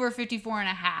the over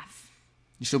 54.5.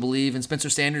 You still believe in Spencer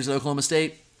Sanders at Oklahoma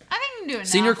State? I think he can do it.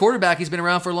 Senior quarterback, he's been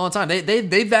around for a long time. They've been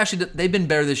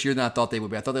better this year than I thought they would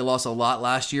be. I thought they lost a lot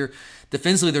last year.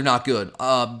 Defensively, they're not good.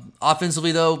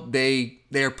 Offensively, though, they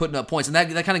are putting up points, and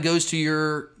that kind of goes to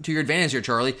your advantage here,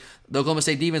 Charlie. The Oklahoma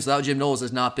State defense without Jim Knowles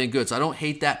has not been good, so I don't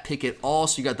hate that pick at all.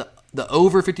 So you got the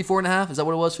over 54.5. Is that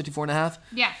what it was? 54.5.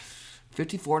 Yeah.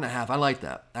 54.5. I like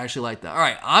that. I actually like that. All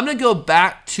right, I'm gonna go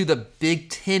back to the Big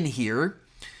Ten here.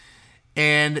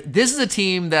 And this is a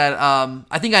team that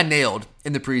I think I nailed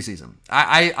in the preseason.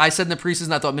 I said in the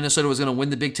preseason I thought Minnesota was going to win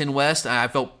the Big Ten West, and I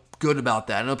felt good about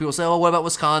that. I know people say, oh, what about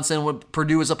Wisconsin?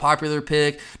 Purdue was a popular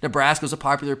pick. Nebraska was a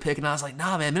popular pick. And I was like,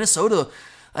 nah, man, Minnesota,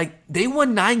 like, they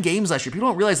won 9 games last year. People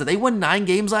don't realize that they won 9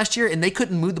 games last year, and they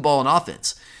couldn't move the ball on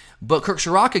offense. But Kirk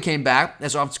Ciarrocca came back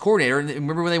as offensive coordinator. And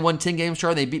remember when they won 10 games,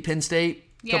 Charlie? They beat Penn State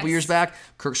a couple years back.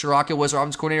 Kirk Ciarrocca was our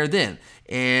offensive coordinator then.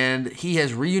 And he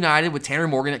has reunited with Tanner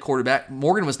Morgan at quarterback.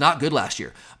 Morgan was not good last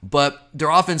year, but their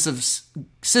offensive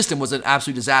system was an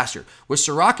absolute disaster. With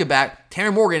Ciarrocca back,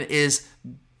 Tanner Morgan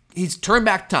he's turned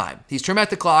back time. He's turned back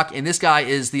the clock, and this guy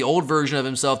is the old version of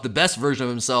himself, the best version of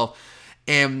himself.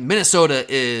 And Minnesota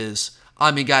is,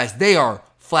 guys, they are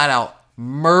flat out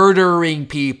murdering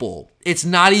people. It's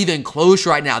not even close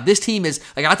right now. This team is,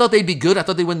 I thought they'd be good. I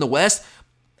thought they'd win the West.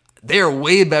 They are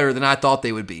way better than I thought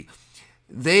they would be.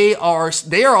 They are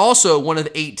also one of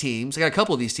 8 teams. I got a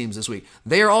couple of these teams this week.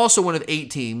 They are also one of 8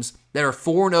 teams that are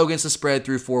 4-0 against the spread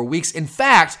through 4 weeks. In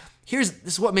fact, this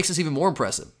is what makes this even more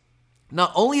impressive.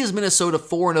 Not only is Minnesota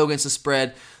 4-0 against the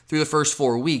spread through the first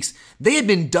 4 weeks, they had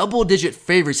been double-digit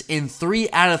favorites in 3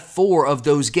 out of 4 of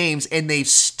those games, and they've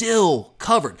still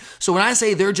covered. So when I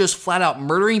say they're just flat-out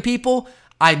murdering people,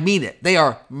 I mean it. They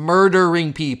are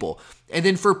murdering people. And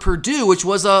then for Purdue, which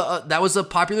was that was a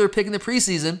popular pick in the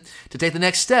preseason to take the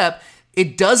next step,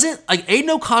 it doesn't, Aiden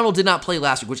O'Connell did not play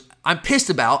last week, which I'm pissed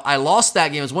about. I lost that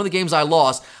game. It was one of the games I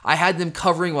lost. I had them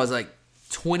covering,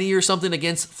 20 or something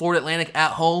against Florida Atlantic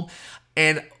at home.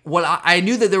 And what I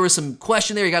knew that there was some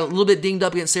question there. He got a little bit dinged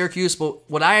up against Syracuse, but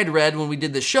what I had read when we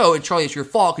did the show, and Charlie, it's your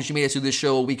fault because you made us do this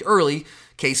show a week early,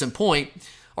 case in point,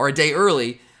 or a day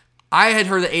early, I had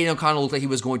heard that Aiden O'Connell looked like he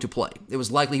was going to play. It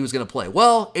was likely he was going to play.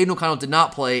 Well, Aiden O'Connell did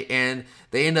not play, and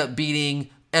they ended up beating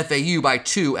FAU by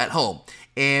 2 at home.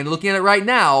 And looking at it right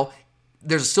now,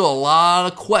 there's still a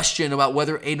lot of question about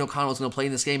whether Aiden O'Connell is going to play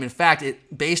in this game. In fact,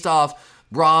 based off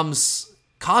Brahms'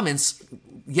 comments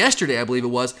yesterday, I believe it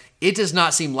was, it does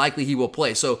not seem likely he will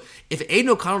play. So if Aiden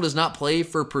O'Connell does not play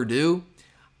for Purdue,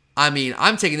 I mean,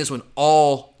 I'm taking this one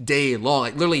all day long.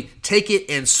 Like, literally, take it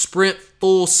and sprint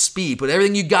full speed. Put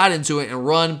everything you got into it and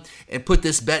run and put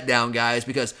this bet down, guys,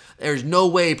 because there's no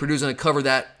way Purdue's going to cover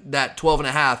that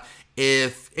 12.5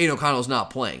 if Aiden O'Connell's not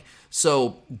playing.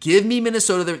 So give me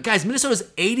Minnesota. Guys, Minnesota's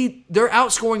 80. They're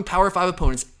outscoring Power 5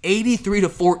 opponents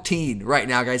 83-14 right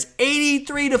now, guys.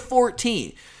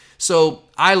 83-14. So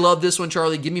I love this one,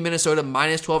 Charlie. Give me Minnesota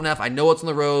minus 12.5. I know it's on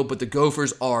the road, but the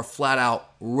Gophers are flat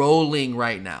out rolling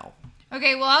right now.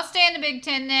 Okay, well, I'll stay in the Big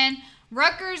Ten then.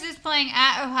 Rutgers is playing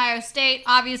at Ohio State.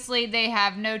 Obviously, they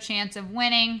have no chance of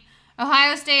winning.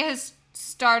 Ohio State has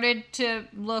started to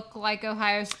look like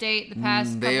Ohio State the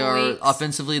past couple weeks.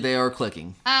 Offensively, they are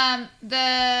clicking.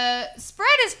 The spread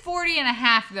is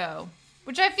 40.5 though,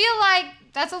 which I feel like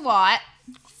that's a lot.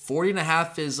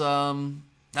 40.5 is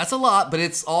that's a lot, but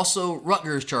it's also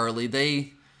Rutgers, Charlie.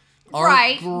 They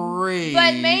aren't great.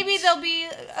 But maybe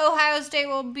Ohio State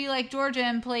will be like Georgia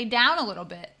and play down a little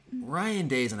bit. Ryan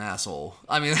Day's an asshole.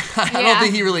 I mean, I don't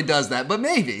think he really does that, but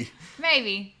maybe.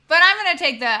 Maybe. But I'm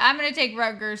gonna take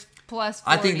Rutgers plus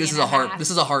 40. I think this is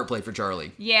a heart play for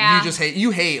Charlie. Yeah.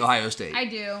 You hate Ohio State. I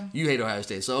do. You hate Ohio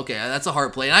State. So okay, that's a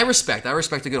heart play. And I respect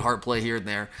a good heart play here and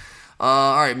there.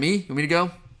 All right, me? You want me to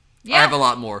go? Yeah. I have a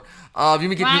lot more. Why don't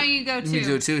you go 2? Let me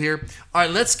do 2 here. All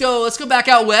right, let's go back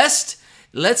out west.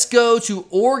 Let's go to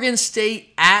Oregon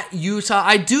State at Utah.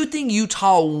 I do think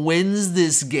Utah wins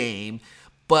this game,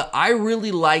 but I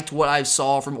really liked what I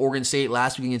saw from Oregon State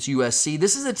last week against USC.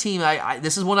 This is a team,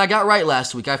 this is one I got right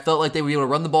last week. I felt like they were able to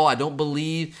run the ball. I don't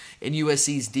believe in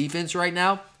USC's defense right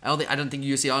now. I don't think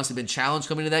USC honestly been challenged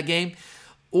coming into that game.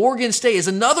 Oregon State is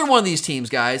another one of these teams,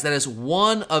 guys, that is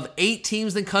one of 8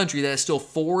 teams in the country that is still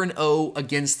 4-0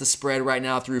 against the spread right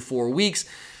now through 4 weeks.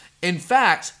 In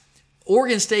fact,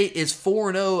 Oregon State is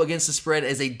 4-0 against the spread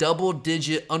as a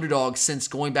double-digit underdog since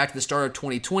going back to the start of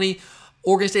 2020.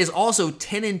 Oregon State is also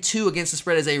 10-2 against the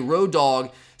spread as a road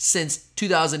dog since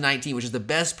 2019, which is the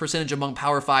best percentage among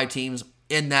Power 5 teams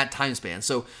in that time span.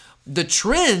 So the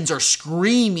trends are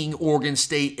screaming Oregon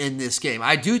State in this game.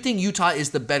 I do think Utah is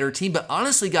the better team, but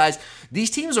honestly, guys, these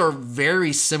teams are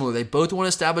very similar. They both want to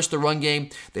establish the run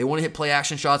game. They want to hit play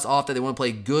action shots often. They want to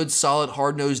play good, solid,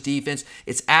 hard-nosed defense.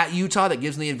 It's at Utah that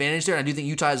gives them the advantage there. And I do think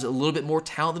Utah has a little bit more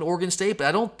talent than Oregon State, but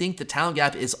I don't think the talent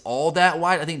gap is all that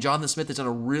wide. I think Jonathan Smith has done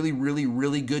a really, really,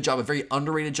 really good job, a very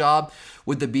underrated job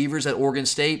with the Beavers at Oregon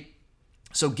State.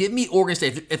 So give me Oregon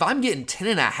State. If I'm getting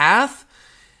 10.5,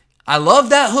 I love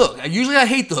that hook. Usually I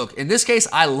hate the hook. In this case,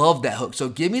 I love that hook. So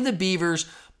give me the Beavers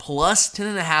plus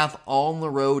 10.5 on the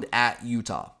road at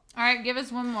Utah. All right, give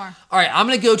us one more. All right, I'm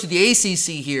going to go to the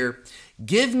ACC here.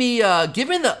 Give me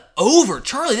the over.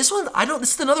 Charlie, this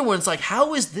is another one. It's like,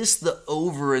 how is this the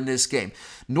over in this game?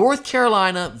 North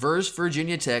Carolina versus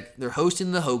Virginia Tech. They're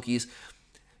hosting the Hokies.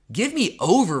 Give me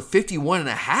over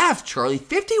 51.5, Charlie.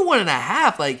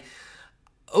 51.5. Like,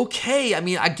 okay. I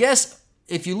mean, I guess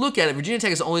if you look at it, Virginia Tech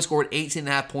has only scored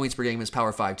 18.5 points per game against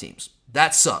Power 5 teams.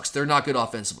 That sucks. They're not good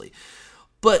offensively.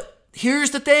 But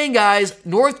here's the thing, guys.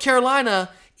 North Carolina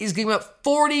is giving up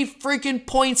 40 freaking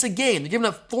points a game. They're giving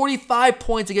up 45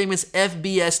 points a game against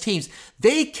FBS teams.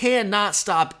 They cannot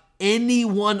stop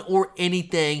anyone or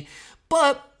anything.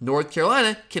 But North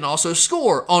Carolina can also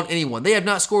score on anyone. They have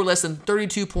not scored less than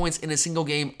 32 points in a single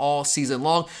game all season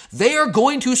long. They are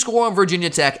going to score on Virginia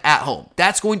Tech at home.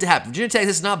 That's going to happen. Virginia Tech,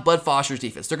 this is not Bud Foster's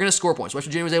defense. They're going to score points. West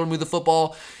Virginia was able to move the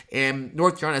football, and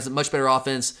North Carolina has a much better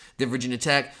offense than Virginia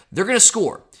Tech. They're going to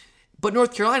score. But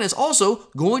North Carolina is also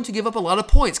going to give up a lot of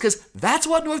points because that's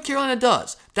what North Carolina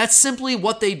does. That's simply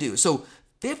what they do. So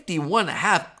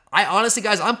 51.5. I honestly,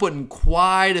 guys, I'm putting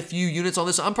quite a few units on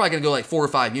this one. I'm probably going to go like 4 or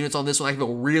 5 units on this one. I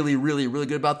feel really, really, really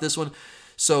good about this one.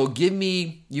 So give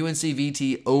me UNC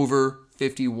VT over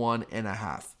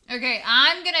 51.5. Okay,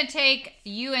 I'm going to take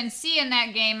UNC in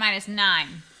that game -9.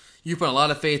 You put a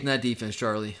lot of faith in that defense,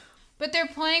 Charlie. But they're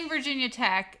playing Virginia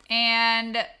Tech,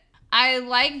 and I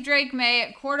like Drake May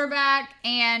at quarterback,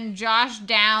 and Josh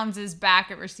Downs is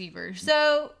back at receiver.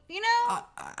 So, you know.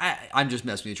 I'm just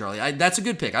messing with you, Charlie. That's a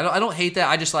good pick. I don't hate that.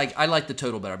 I like the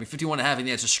total better. I mean, 51.5, I think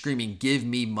that's just screaming, give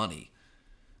me money.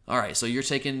 All right, so you're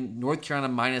taking North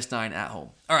Carolina -9 at home.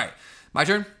 All right, my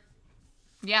turn?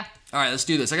 Yeah. All right, let's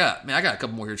do this. I got a couple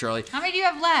more here, Charlie. How many do you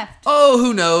have left? Oh,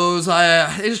 who knows?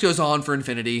 It just goes on for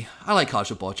infinity. I like college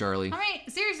football, Charlie.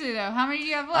 Seriously, seriously though, how many do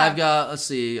you have left? I've got, let's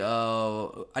see,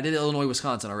 I did Illinois,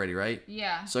 Wisconsin already, right?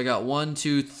 Yeah. So I got 1,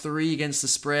 2, 3 against the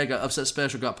spread. Got upset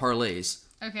special, got parlays.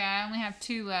 Okay, I only have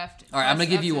 2 left. All right, I'm gonna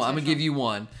give you one. I'm Special. gonna give you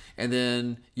one, and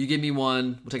then you give me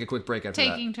one. We'll take a quick break after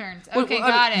that. Taking turns. Okay,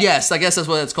 got it. Yes, I guess that's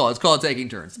what it's called. It's called taking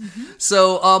turns.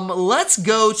 So let's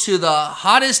go to the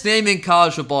hottest name in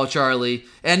college football, Charlie.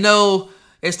 And no,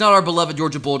 it's not our beloved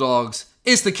Georgia Bulldogs.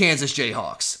 It's the Kansas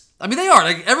Jayhawks. I mean, they are.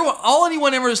 Like everyone, all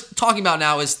anyone ever is talking about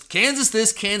now is Kansas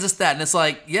this, Kansas that. And it's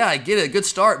like, yeah, I get it. Good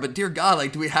start. But dear God,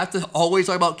 like, do we have to always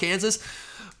talk about Kansas?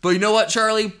 But you know what,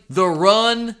 Charlie? The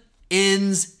run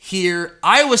ends here.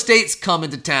 Iowa State's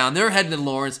coming to town. They're heading to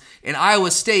Lawrence, and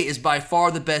Iowa State is by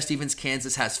far the best defense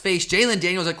Kansas has faced. Jalen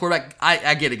Daniels at quarterback,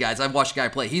 I get it, guys. I've watched the guy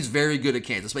play. He's very good at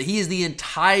Kansas, but he is the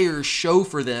entire show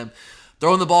for them.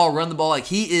 Throwing the ball, running the ball, like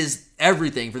he is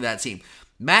everything for that team.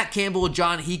 Matt Campbell,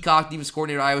 John Heacock, defense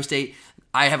coordinator at Iowa State.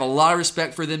 I have a lot of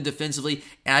respect for them defensively,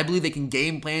 and I believe they can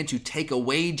game plan to take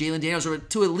away Jalen Daniels or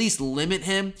to at least limit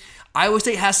him. Iowa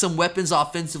State has some weapons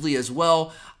offensively as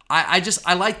well. I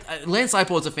like Lance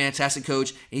Leipold is a fantastic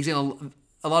coach, and he's getting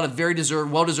a lot of very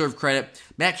well-deserved credit.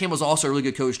 Matt Campbell's also a really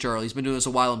good coach, Charlie. He's been doing this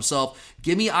a while himself.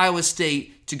 Give me Iowa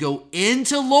State to go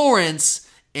into Lawrence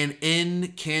and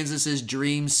end Kansas's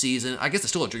dream season. I guess it's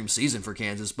still a dream season for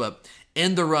Kansas, but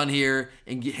end the run here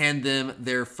and hand them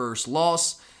their first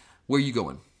loss. Where are you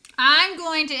going? I'm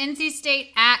going to NC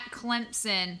State at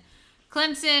Clemson.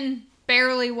 Clemson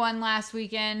barely won last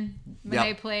weekend when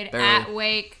they played at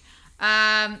Wake.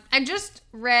 I just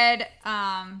read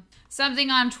something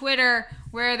on Twitter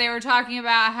where they were talking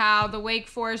about how the Wake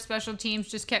Forest special teams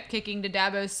just kept kicking to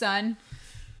Dabo's son.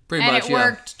 Pretty and much, it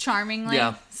worked charmingly.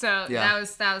 Yeah. So that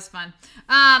was fun.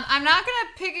 I'm not going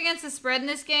to pick against the spread in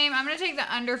this game. I'm going to take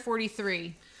the under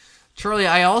 43. Charlie,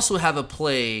 I also have a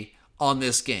play on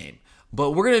this game,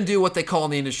 but we're going to do what they call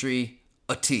in the industry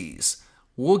a tease.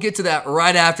 We'll get to that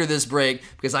right after this break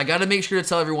because I got to make sure to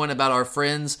tell everyone about our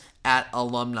friends at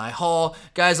Alumni Hall.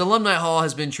 Guys, Alumni Hall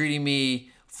has been treating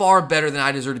me far better than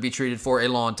I deserve to be treated for a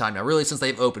long time now, really since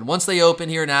they've opened. Once they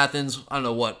opened here in Athens, I don't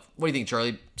know what do you think,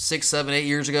 Charlie? 6, 7, 8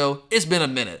 years ago? It's been a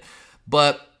minute.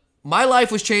 But my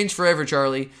life was changed forever,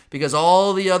 Charlie, because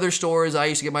all the other stores I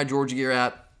used to get my Georgia gear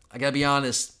at, I got to be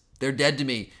honest, they're dead to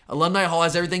me. Alumni Hall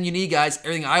has everything you need, guys.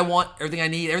 Everything I want, everything I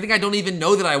need, everything I don't even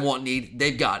know that I want, need,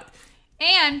 they've got it.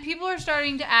 And people are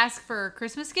starting to ask for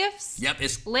Christmas gifts. Yep,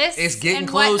 lists it's getting and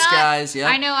close, whatnot. guys. Yep.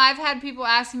 I know I've had people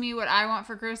asking me what I want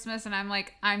for Christmas, and I'm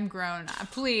like, I'm grown.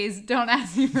 Please don't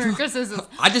ask me for Christmas.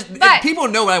 People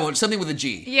know what I want. Something with a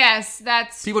G. Yes,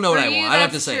 that's people know what I want. I don't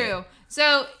have to say true. it.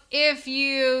 So if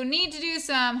you need to do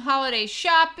some holiday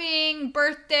shopping,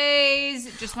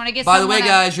 birthdays, just want to get. By the way,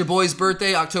 guys, your boy's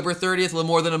birthday, October 30th, a little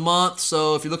more than a month.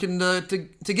 So if you're looking to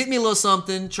get me a little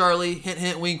something, Charlie, hint,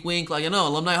 hint, wink, wink, like,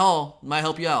 Alumni Hall might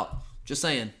help you out. Just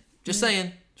saying. Just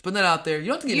putting that out there. You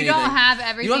don't have to get me anything. You don't have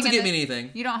everything. You don't have to get me anything.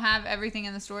 You don't have everything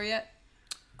in the store yet?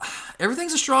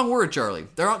 Everything's a strong word, Charlie.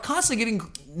 They're constantly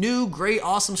getting new, great,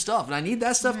 awesome stuff, and I need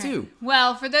that stuff too.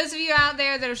 Well, for those of you out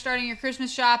there that are starting your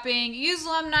Christmas shopping, use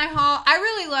Alumni Hall. I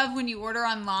really love when you order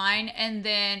online, and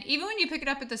then even when you pick it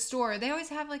up at the store, they always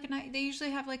have they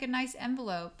usually have a nice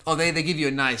envelope. Oh, they give you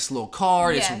a nice little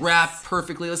card. Yes. It's wrapped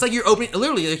perfectly. It's like you're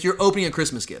opening a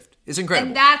Christmas gift. It's incredible.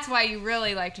 And that's why you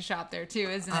really like to shop there too,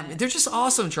 isn't it? They're just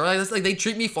awesome, Charlie. It's like they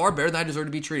treat me far better than I deserve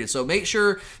to be treated. So make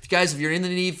sure, if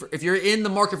you're in the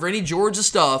market for any Georgia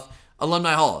stuff,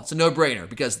 Alumni Hall. It's a no-brainer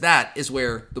because that is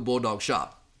where the Bulldogs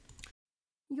shop.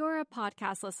 You're a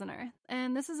podcast listener,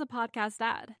 and this is a podcast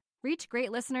ad. Reach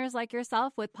great listeners like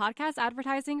yourself with podcast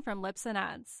advertising from Lips and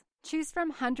Ads. Choose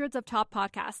from hundreds of top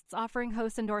podcasts offering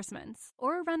host endorsements,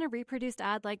 or run a reproduced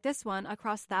ad like this one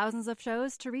across thousands of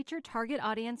shows to reach your target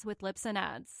audience with Lips and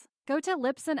Ads. Go to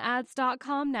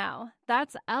lipsandads.com now.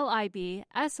 That's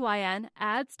LIBSYN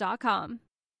ads.com.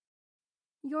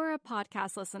 You're a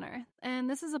podcast listener, and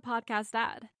this is a podcast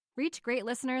ad. Reach great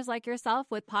listeners like yourself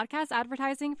with podcast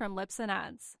advertising from Lips and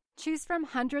Ads. Choose from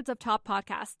hundreds of top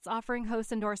podcasts offering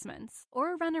host endorsements,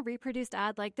 or run a reproduced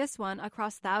ad like this one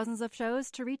across thousands of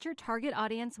shows to reach your target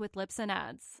audience with Lips and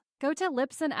Ads. Go to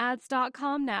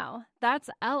lipsandads.com now. That's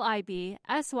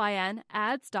LIBSYN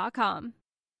ads.com.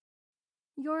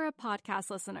 You're a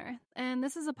podcast listener, and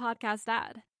this is a podcast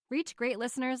ad. Reach great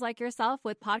listeners like yourself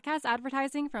with podcast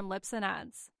advertising from Lips and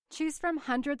Ads. Choose from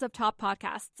hundreds of top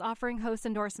podcasts offering host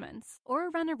endorsements, or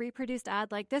run a reproduced ad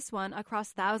like this one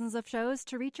across thousands of shows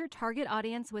to reach your target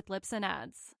audience with Lips and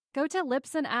Ads. Go to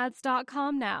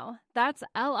lipsandads.com now. That's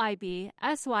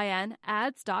LIBSYN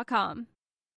ads.com.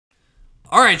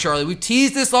 All right, Charlie, we've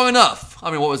teased this long enough.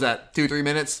 I mean, what was that, 2-3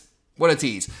 minutes? What a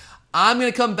tease. I'm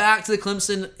going to come back to the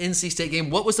Clemson-NC State game.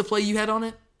 What was the play you had on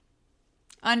it?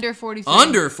 Under 43.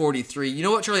 Under 43. You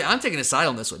know what, Charlie? I'm taking a side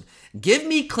on this one. Give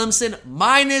me Clemson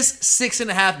minus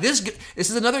 6.5. This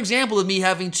is another example of me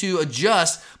having to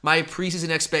adjust my preseason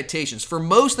expectations. For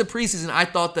most of the preseason, I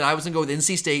thought that I was going to go with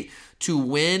NC State to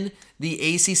win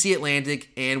the ACC Atlantic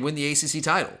and win the ACC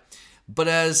title. But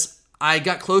as I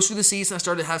got closer to the season, I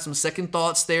started to have some second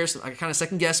thoughts there. So I kind of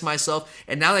second-guessed myself.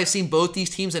 And now that I've seen both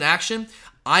these teams in action,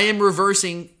 I am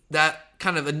reversing that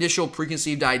kind of initial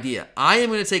preconceived idea. I am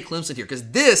going to take Clemson here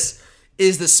because this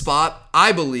is the spot,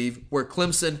 I believe, where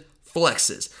Clemson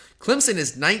flexes. Clemson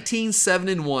is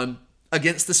 19-7-1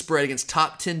 against the spread against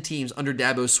top 10 teams under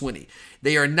Dabo Swinney.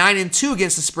 They are 9-2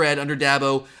 against the spread under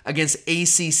Dabo against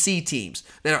ACC teams.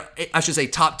 That are, I should say,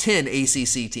 top 10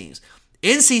 ACC teams.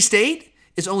 NC State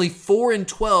is only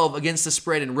 4-12 against the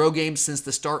spread in road games since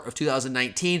the start of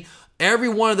 2019. Every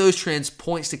one of those trends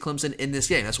points to Clemson in this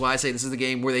game. That's why I say this is the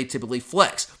game where they typically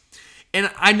flex. And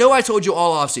I know I told you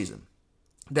all offseason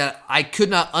that I could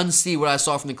not unsee what I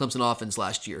saw from the Clemson offense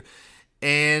last year.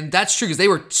 And that's true because they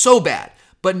were so bad.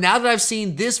 But now that I've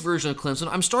seen this version of Clemson,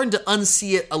 I'm starting to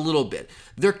unsee it a little bit.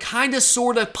 They're kind of,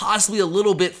 sort of, possibly a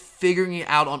little bit figuring it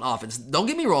out on offense. Don't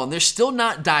get me wrong, they're still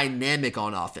not dynamic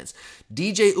on offense.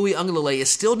 DJ Uiagalelei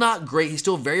is still not great. He's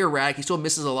still very erratic. He still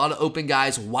misses a lot of open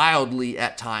guys wildly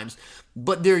at times.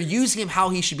 But they're using him how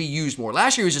he should be used more.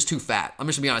 Last year he was just too fat. I'm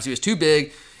just going to be honest. He was too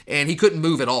big and he couldn't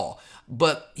move at all.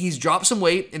 But he's dropped some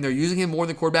weight, and they're using him more in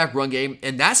the quarterback run game,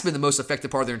 and that's been the most effective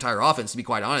part of their entire offense, to be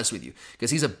quite honest with you,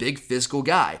 because he's a big physical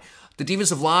guy. The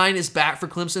defensive line is back for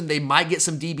Clemson. They might get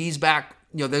some DBs back.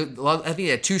 You know, I think they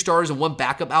had 2 starters and 1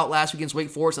 backup out last week against Wake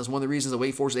Forest. That's one of the reasons that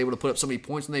Wake Forest was able to put up so many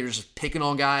points, and they were just picking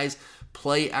on guys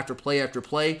play after play after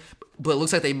play. But it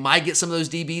looks like they might get some of those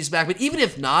DBs back. But even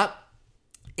if not,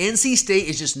 NC State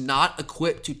is just not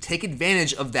equipped to take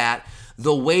advantage of that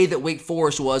the way that Wake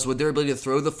Forest was with their ability to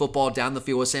throw the football down the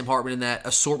field with Sam Hartman and that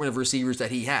assortment of receivers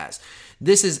that he has.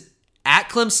 This is at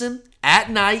Clemson, at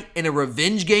night, in a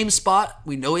revenge game spot.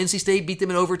 We know NC State beat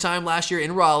them in overtime last year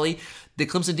in Raleigh. The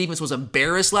Clemson defense was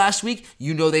embarrassed last week.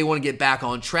 You know they want to get back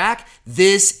on track.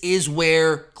 This is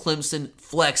where Clemson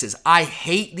flexes. I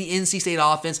hate the NC State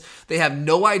offense. They have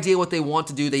no idea what they want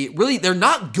to do. They're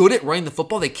not good at running the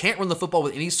football. They can't run the football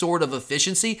with any sort of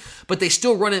efficiency, but they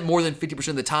still run it more than 50%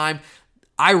 of the time.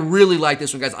 I really like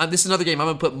this one, guys. This is another game I'm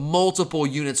going to put multiple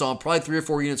units on, probably 3 or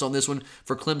 4 units on this one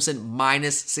for Clemson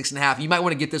minus 6.5. You might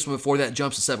want to get this one before that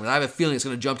jumps to 7. I have a feeling it's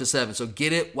going to jump to 7, so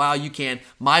get it while you can.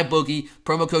 My bookie,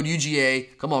 promo code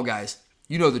UGA. Come on, guys.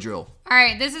 You know the drill. All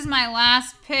right, this is my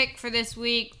last pick for this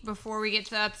week before we get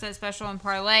to the upset special and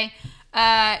parlay.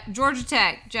 Georgia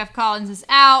Tech. Jeff Collins is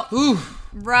out. Ooh.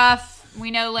 Rough.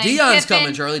 We know Lane Deion's Kiffin.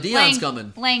 coming, Charlie. Deion's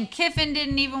coming. Lane Kiffin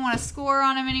didn't even want to score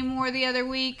on him anymore the other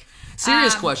week.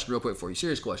 Serious question real quick for you.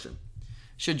 Serious question.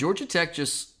 Should Georgia Tech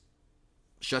just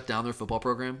shut down their football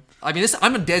program? I mean,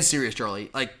 I'm a dead serious, Charlie.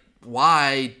 Like,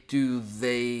 why do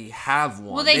they have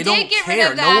one? Well, they don't get care.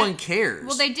 rid of that. No one cares.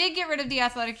 Well, they did get rid of the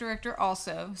athletic director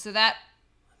also, so that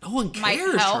no one might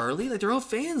cares, help. Charlie. Like, they're all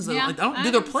fans. Yeah, Like,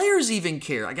 do their players even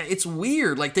care? Like, it's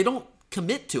weird. Like, they don't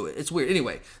commit to it. It's weird.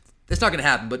 Anyway, it's not going to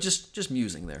happen, but just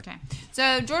musing there. Okay.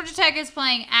 So, Georgia Tech is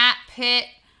playing at Pitt.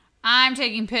 I'm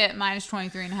taking Pitt minus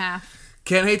 23.5.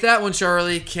 Can't hate that one,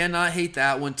 Charlie. Cannot hate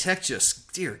that one. Tech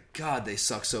just, dear God, they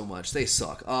suck so much. They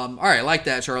suck. All right, I like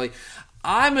that, Charlie.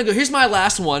 I'm going to go, here's my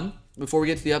last one before we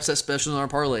get to the upset special and our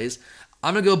parlays.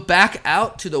 I'm going to go back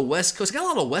out to the West Coast. I got a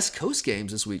lot of West Coast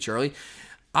games this week, Charlie.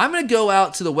 I'm going to go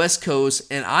out to the West Coast,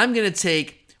 and I'm going to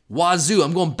take Wazoo.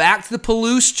 I'm going back to the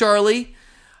Palouse, Charlie.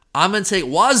 I'm going to take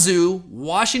Wazoo,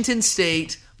 Washington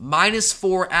State,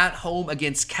 -4 at home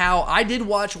against Cal. I did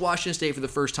watch Washington State for the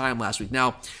first time last week.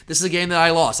 Now, this is a game that I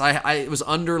lost. It was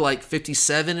under like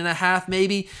 57.5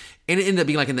 maybe, and it ended up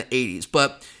being like in the 80s.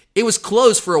 But it was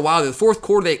close for a while. The fourth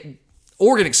quarter,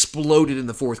 Oregon exploded in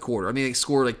the fourth quarter. I mean, they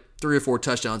scored like 3 or 4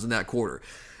 touchdowns in that quarter.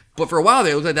 But for a while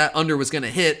there, it looked like that under was going to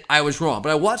hit. I was wrong.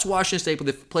 But I watched Washington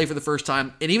State play for the first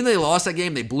time, and even though they lost that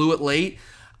game, they blew it late.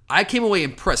 I came away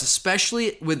impressed,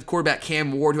 especially with quarterback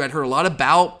Cam Ward, who I'd heard a lot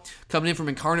about coming in from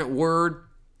Incarnate Word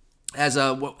as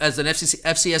an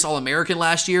FCS All-American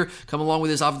last year, coming along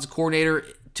with his offensive coordinator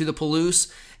to the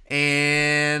Palouse.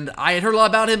 And I had heard a lot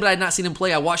about him, but I had not seen him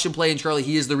play. I watched him play, and Charlie,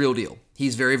 he is the real deal.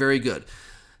 He's very, very good.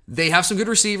 They have some good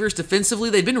receivers. Defensively,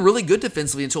 they've been really good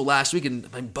defensively until last week.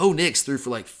 And Bo Nix threw for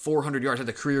like 400 yards, had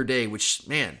a career day, which,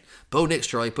 man, Bo Nix,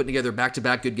 Charlie, putting together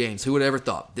back-to-back good games. Who would have ever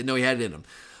thought? Didn't know he had it in him.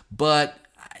 But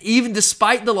even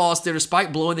despite the loss there,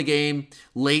 despite blowing the game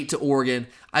late to Oregon,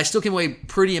 I still came away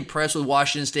pretty impressed with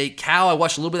Washington State. Cal, I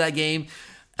watched a little bit of that game.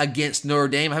 against Notre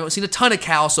Dame. I haven't seen a ton of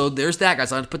Cal, so there's that,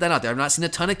 guys. I have to put that out there. I've not seen a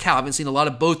ton of Cal. I haven't seen a lot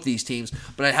of both these teams,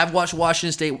 but I have watched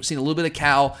Washington State, seen a little bit of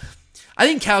Cal. I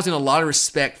think Cal's getting a lot of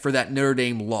respect for that Notre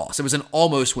Dame loss. It was an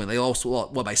almost win. They lost,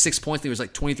 by 6 points? I think it was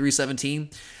like 23-17.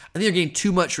 I think they're getting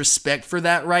too much respect for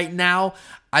that right now.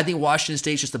 I think Washington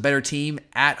State's just a better team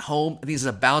at home. I think this is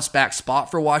a bounce-back spot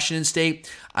for Washington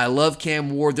State. I love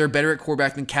Cam Ward. They're better at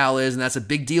quarterback than Cal is, and that's a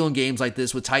big deal in games like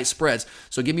this with tight spreads.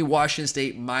 So give me Washington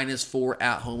State -4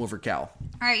 at home over Cal.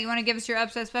 All right, you want to give us your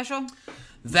upset special?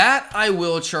 That I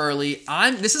will, Charlie.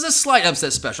 This is a slight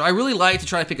upset special. I really like to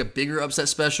try to pick a bigger upset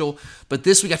special, but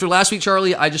this week, after last week,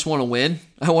 Charlie, I just want to win.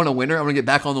 I want a winner. I want to get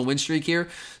back on the win streak here.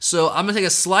 So I'm going to take a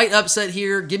slight upset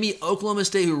here. Give me Oklahoma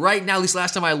State, who right now, at least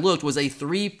last time I looked, was a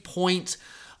 3-point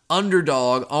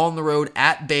underdog on the road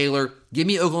at Baylor. Give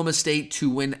me Oklahoma State to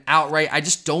win outright. I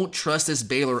just don't trust this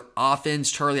Baylor offense,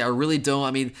 Charlie. I really don't.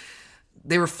 I mean,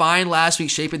 they were fine last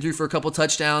week, shaping through for a couple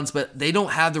touchdowns, but they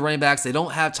don't have the running backs. They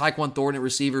don't have Tyquan Thornton at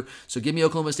receiver. So give me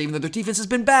Oklahoma State. Even though their defense has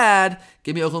been bad,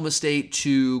 give me Oklahoma State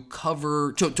to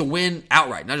cover, to win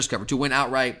outright. Not just cover, to win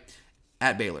outright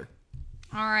at Baylor.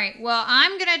 All right. Well,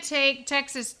 I'm going to take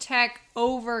Texas Tech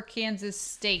over Kansas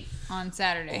State on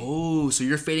Saturday. Oh, so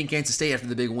you're fading Kansas State after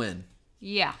the big win.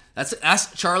 Yeah. That's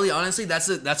Charlie, honestly, that's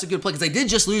a good play because they did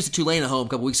just lose to Tulane at home a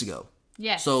couple weeks ago.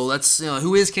 Yes. So let's,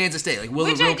 who is Kansas State? Like, will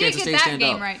the real Kansas State stand up?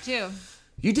 Which I did get that game right, too.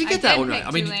 You did get that one right.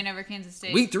 I did pick Tulane over Kansas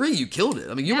State. Week 3, you killed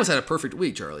it. I mean, you almost had a perfect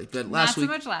week, Charlie. But Not so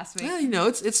much last week. Yeah,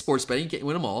 it's sports betting. You can't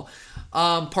win them all.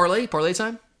 Parlay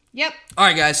time? Yep. All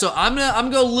right, guys. So I'm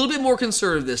gonna go a little bit more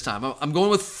conservative this time. I'm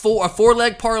going with a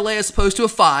 4-leg parlay as opposed to a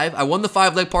 5. I won the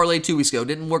 5-leg parlay 2 weeks ago.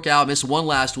 Didn't work out. Missed one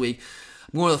last week.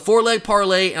 I'm going with a 4-leg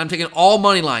parlay, and I'm taking all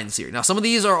money lines here. Now, some of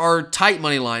these are tight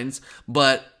money lines,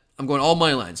 but I'm going all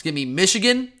money lines. Give me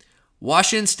Michigan,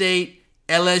 Washington State,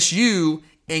 LSU,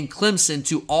 and Clemson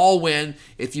to all win.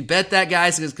 If you bet that,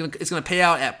 guys, it's going to pay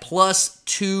out at plus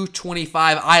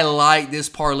 225. I like this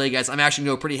parlay, guys. I'm actually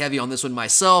going to go pretty heavy on this one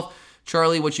myself.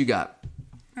 Charlie, what you got?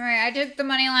 All right, I took the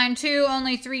money line too.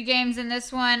 Only 3 games in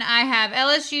this one. I have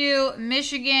LSU,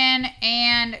 Michigan,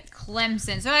 and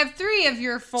Clemson. So I have 3 of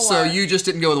your 4. So you just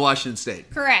didn't go with Washington State?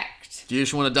 Correct. Do you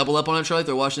just want to double up on it, Charlie?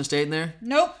 Throw Washington State in there?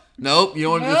 Nope. You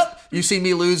don't want to? You've seen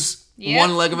me lose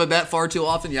one leg of a bet far too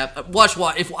often. Yeah.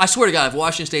 If I swear to God, if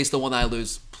Washington State's the one that I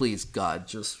lose, please God,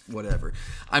 just whatever.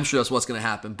 I'm sure that's what's going to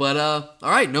happen. But all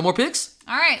right, no more picks.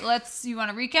 All right, you want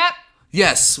to recap?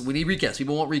 Yes, we need recaps.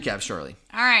 People want recaps, Charlie.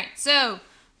 All right, so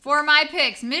for my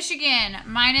picks, Michigan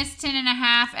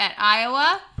 -10.5 at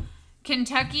Iowa,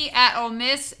 Kentucky at Ole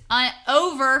Miss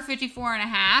over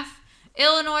 54.5,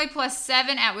 Illinois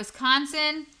 +7 at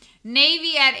Wisconsin,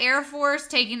 Navy at Air Force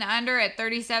taking the under at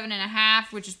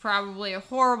 37.5, which is probably a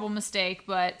horrible mistake,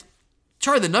 but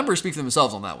Charlie, the numbers speak for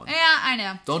themselves on that one. Yeah, I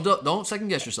know. Don't second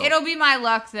guess yourself. It'll be my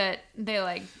luck that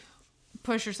they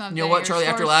push or something. You know what, Charlie?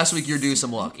 After last week, you're due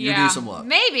some luck. You're due some luck.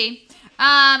 Maybe.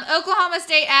 Oklahoma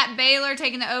State at Baylor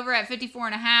taking the over at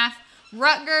 54.5.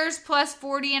 Rutgers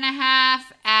 +40.5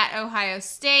 at Ohio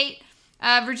State.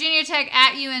 Virginia Tech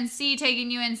at UNC taking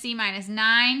UNC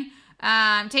 -9.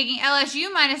 Taking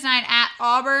LSU -9 at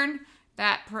Auburn.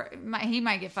 He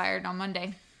might get fired on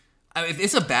Monday. I mean, if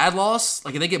it's a bad loss,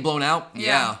 like if they get blown out,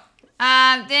 yeah.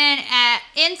 Then at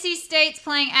NC State's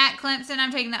playing at Clemson.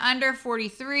 I'm taking the under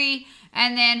 43.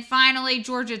 And then finally,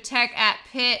 Georgia Tech at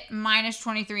Pitt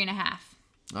 -23.5.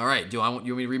 All right. You want me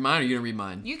to read mine or are you going to read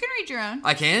mine? You can read your own.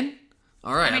 I can?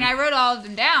 All right. I wrote all of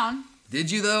them down. Did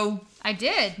you, though? I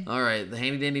did. All right. The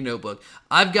handy-dandy notebook.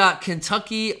 I've got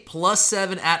Kentucky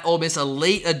 +7 at Ole Miss, a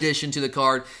late addition to the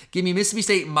card. Give me Mississippi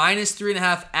State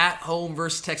 -3.5 at home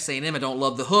versus Texas A&M. I don't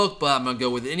love the hook, but I'm going to go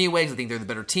with it anyway because I think they're the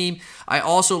better team. I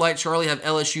also, like Charlie, have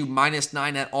LSU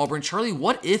 -9 at Auburn. Charlie,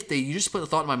 what if you just put a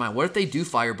thought in my mind, what if they do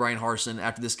fire Brian Harsin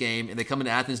after this game and they come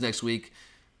into Athens next week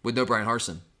with no Brian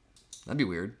Harsin? That'd be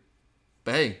weird.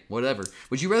 But hey, whatever.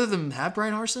 Would you rather them have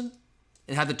Brian Harsin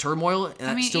and have the turmoil?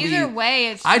 And either way,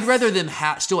 it's I'd rather them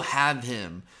still have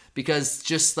him because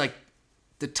just like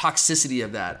the toxicity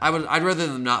of that. I'd rather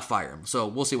them not fire him. So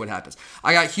we'll see what happens.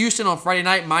 I got Houston on Friday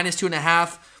night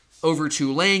 -2.5 over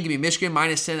Tulane. Give me Michigan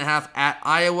 -10.5 at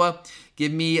Iowa.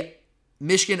 Give me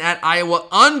Michigan at Iowa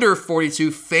under 42.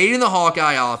 Fading the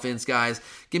Hawkeye offense, guys.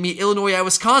 Give me Illinois at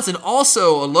Wisconsin.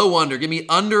 Also a low under. Give me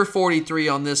under 43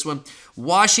 on this one.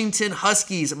 Washington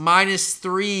Huskies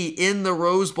 -3 in the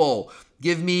Rose Bowl.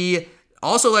 Give me,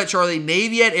 also let Charlie,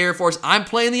 Navy at Air Force. I'm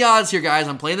playing the odds here, guys.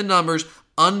 I'm playing the numbers.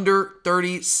 Under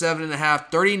 37.5.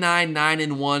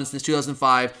 39-9-1 since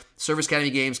 2005. Service Academy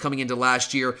games coming into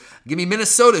last year. Give me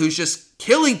Minnesota, who's just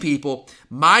killing people.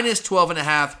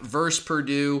 -12.5 versus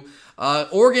Purdue.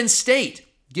 Oregon State.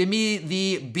 Give me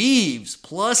the Beavs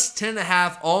plus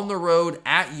 10.5 on the road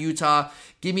at Utah.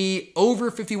 Give me over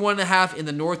 51.5 in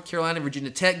the North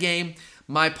Carolina-Virginia Tech game.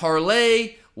 My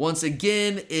parlay, once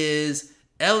again, is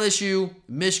LSU,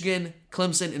 Michigan,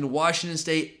 Clemson, and Washington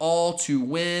State all to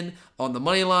win on the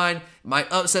money line. My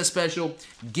upset special,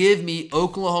 give me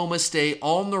Oklahoma State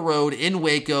on the road in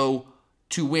Waco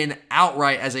to win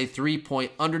outright as a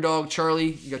 3-point underdog.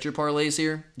 Charlie, you got your parlays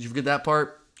here? Did you forget that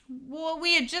part? Well,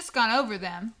 we had just gone over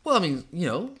them. Well, I mean,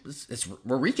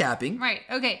 we're recapping. Right.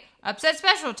 Okay. Upset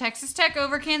special, Texas Tech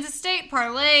over Kansas State.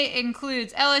 Parlay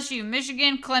includes LSU,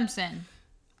 Michigan, Clemson.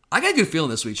 I got a good feeling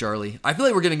this week, Charlie. I feel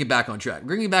like we're getting it back on track.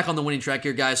 We're getting back on the winning track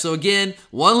here, guys. So again,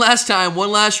 one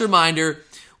last reminder.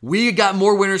 We got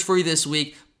more winners for you this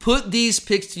week. Put these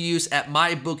picks to use at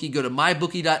MyBookie. Go to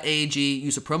mybookie.ag.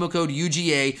 Use the promo code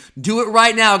UGA. Do it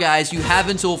right now, guys. You have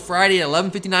until Friday at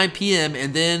 11:59 p.m.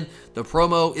 and then the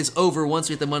promo is over once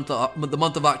we hit the month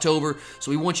of October.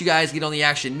 So we want you guys to get on the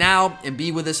action now and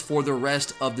be with us for the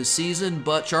rest of the season.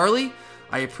 But Charlie,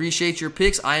 I appreciate your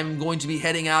picks. I am going to be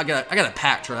heading out. I got to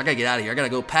pack, Charlie. I got to get out of here. I got to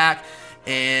go pack.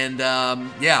 And I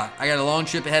got a long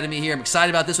trip ahead of me here. I'm excited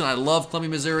about this one. I love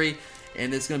Columbia, Missouri.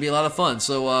 And it's going to be a lot of fun.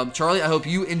 So, Charlie, I hope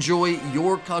you enjoy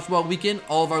your college football weekend.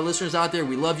 All of our listeners out there,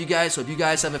 we love you guys. So, if you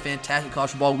guys have a fantastic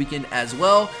college football weekend as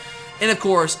well. And, of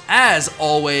course, as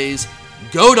always,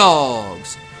 go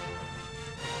Dogs!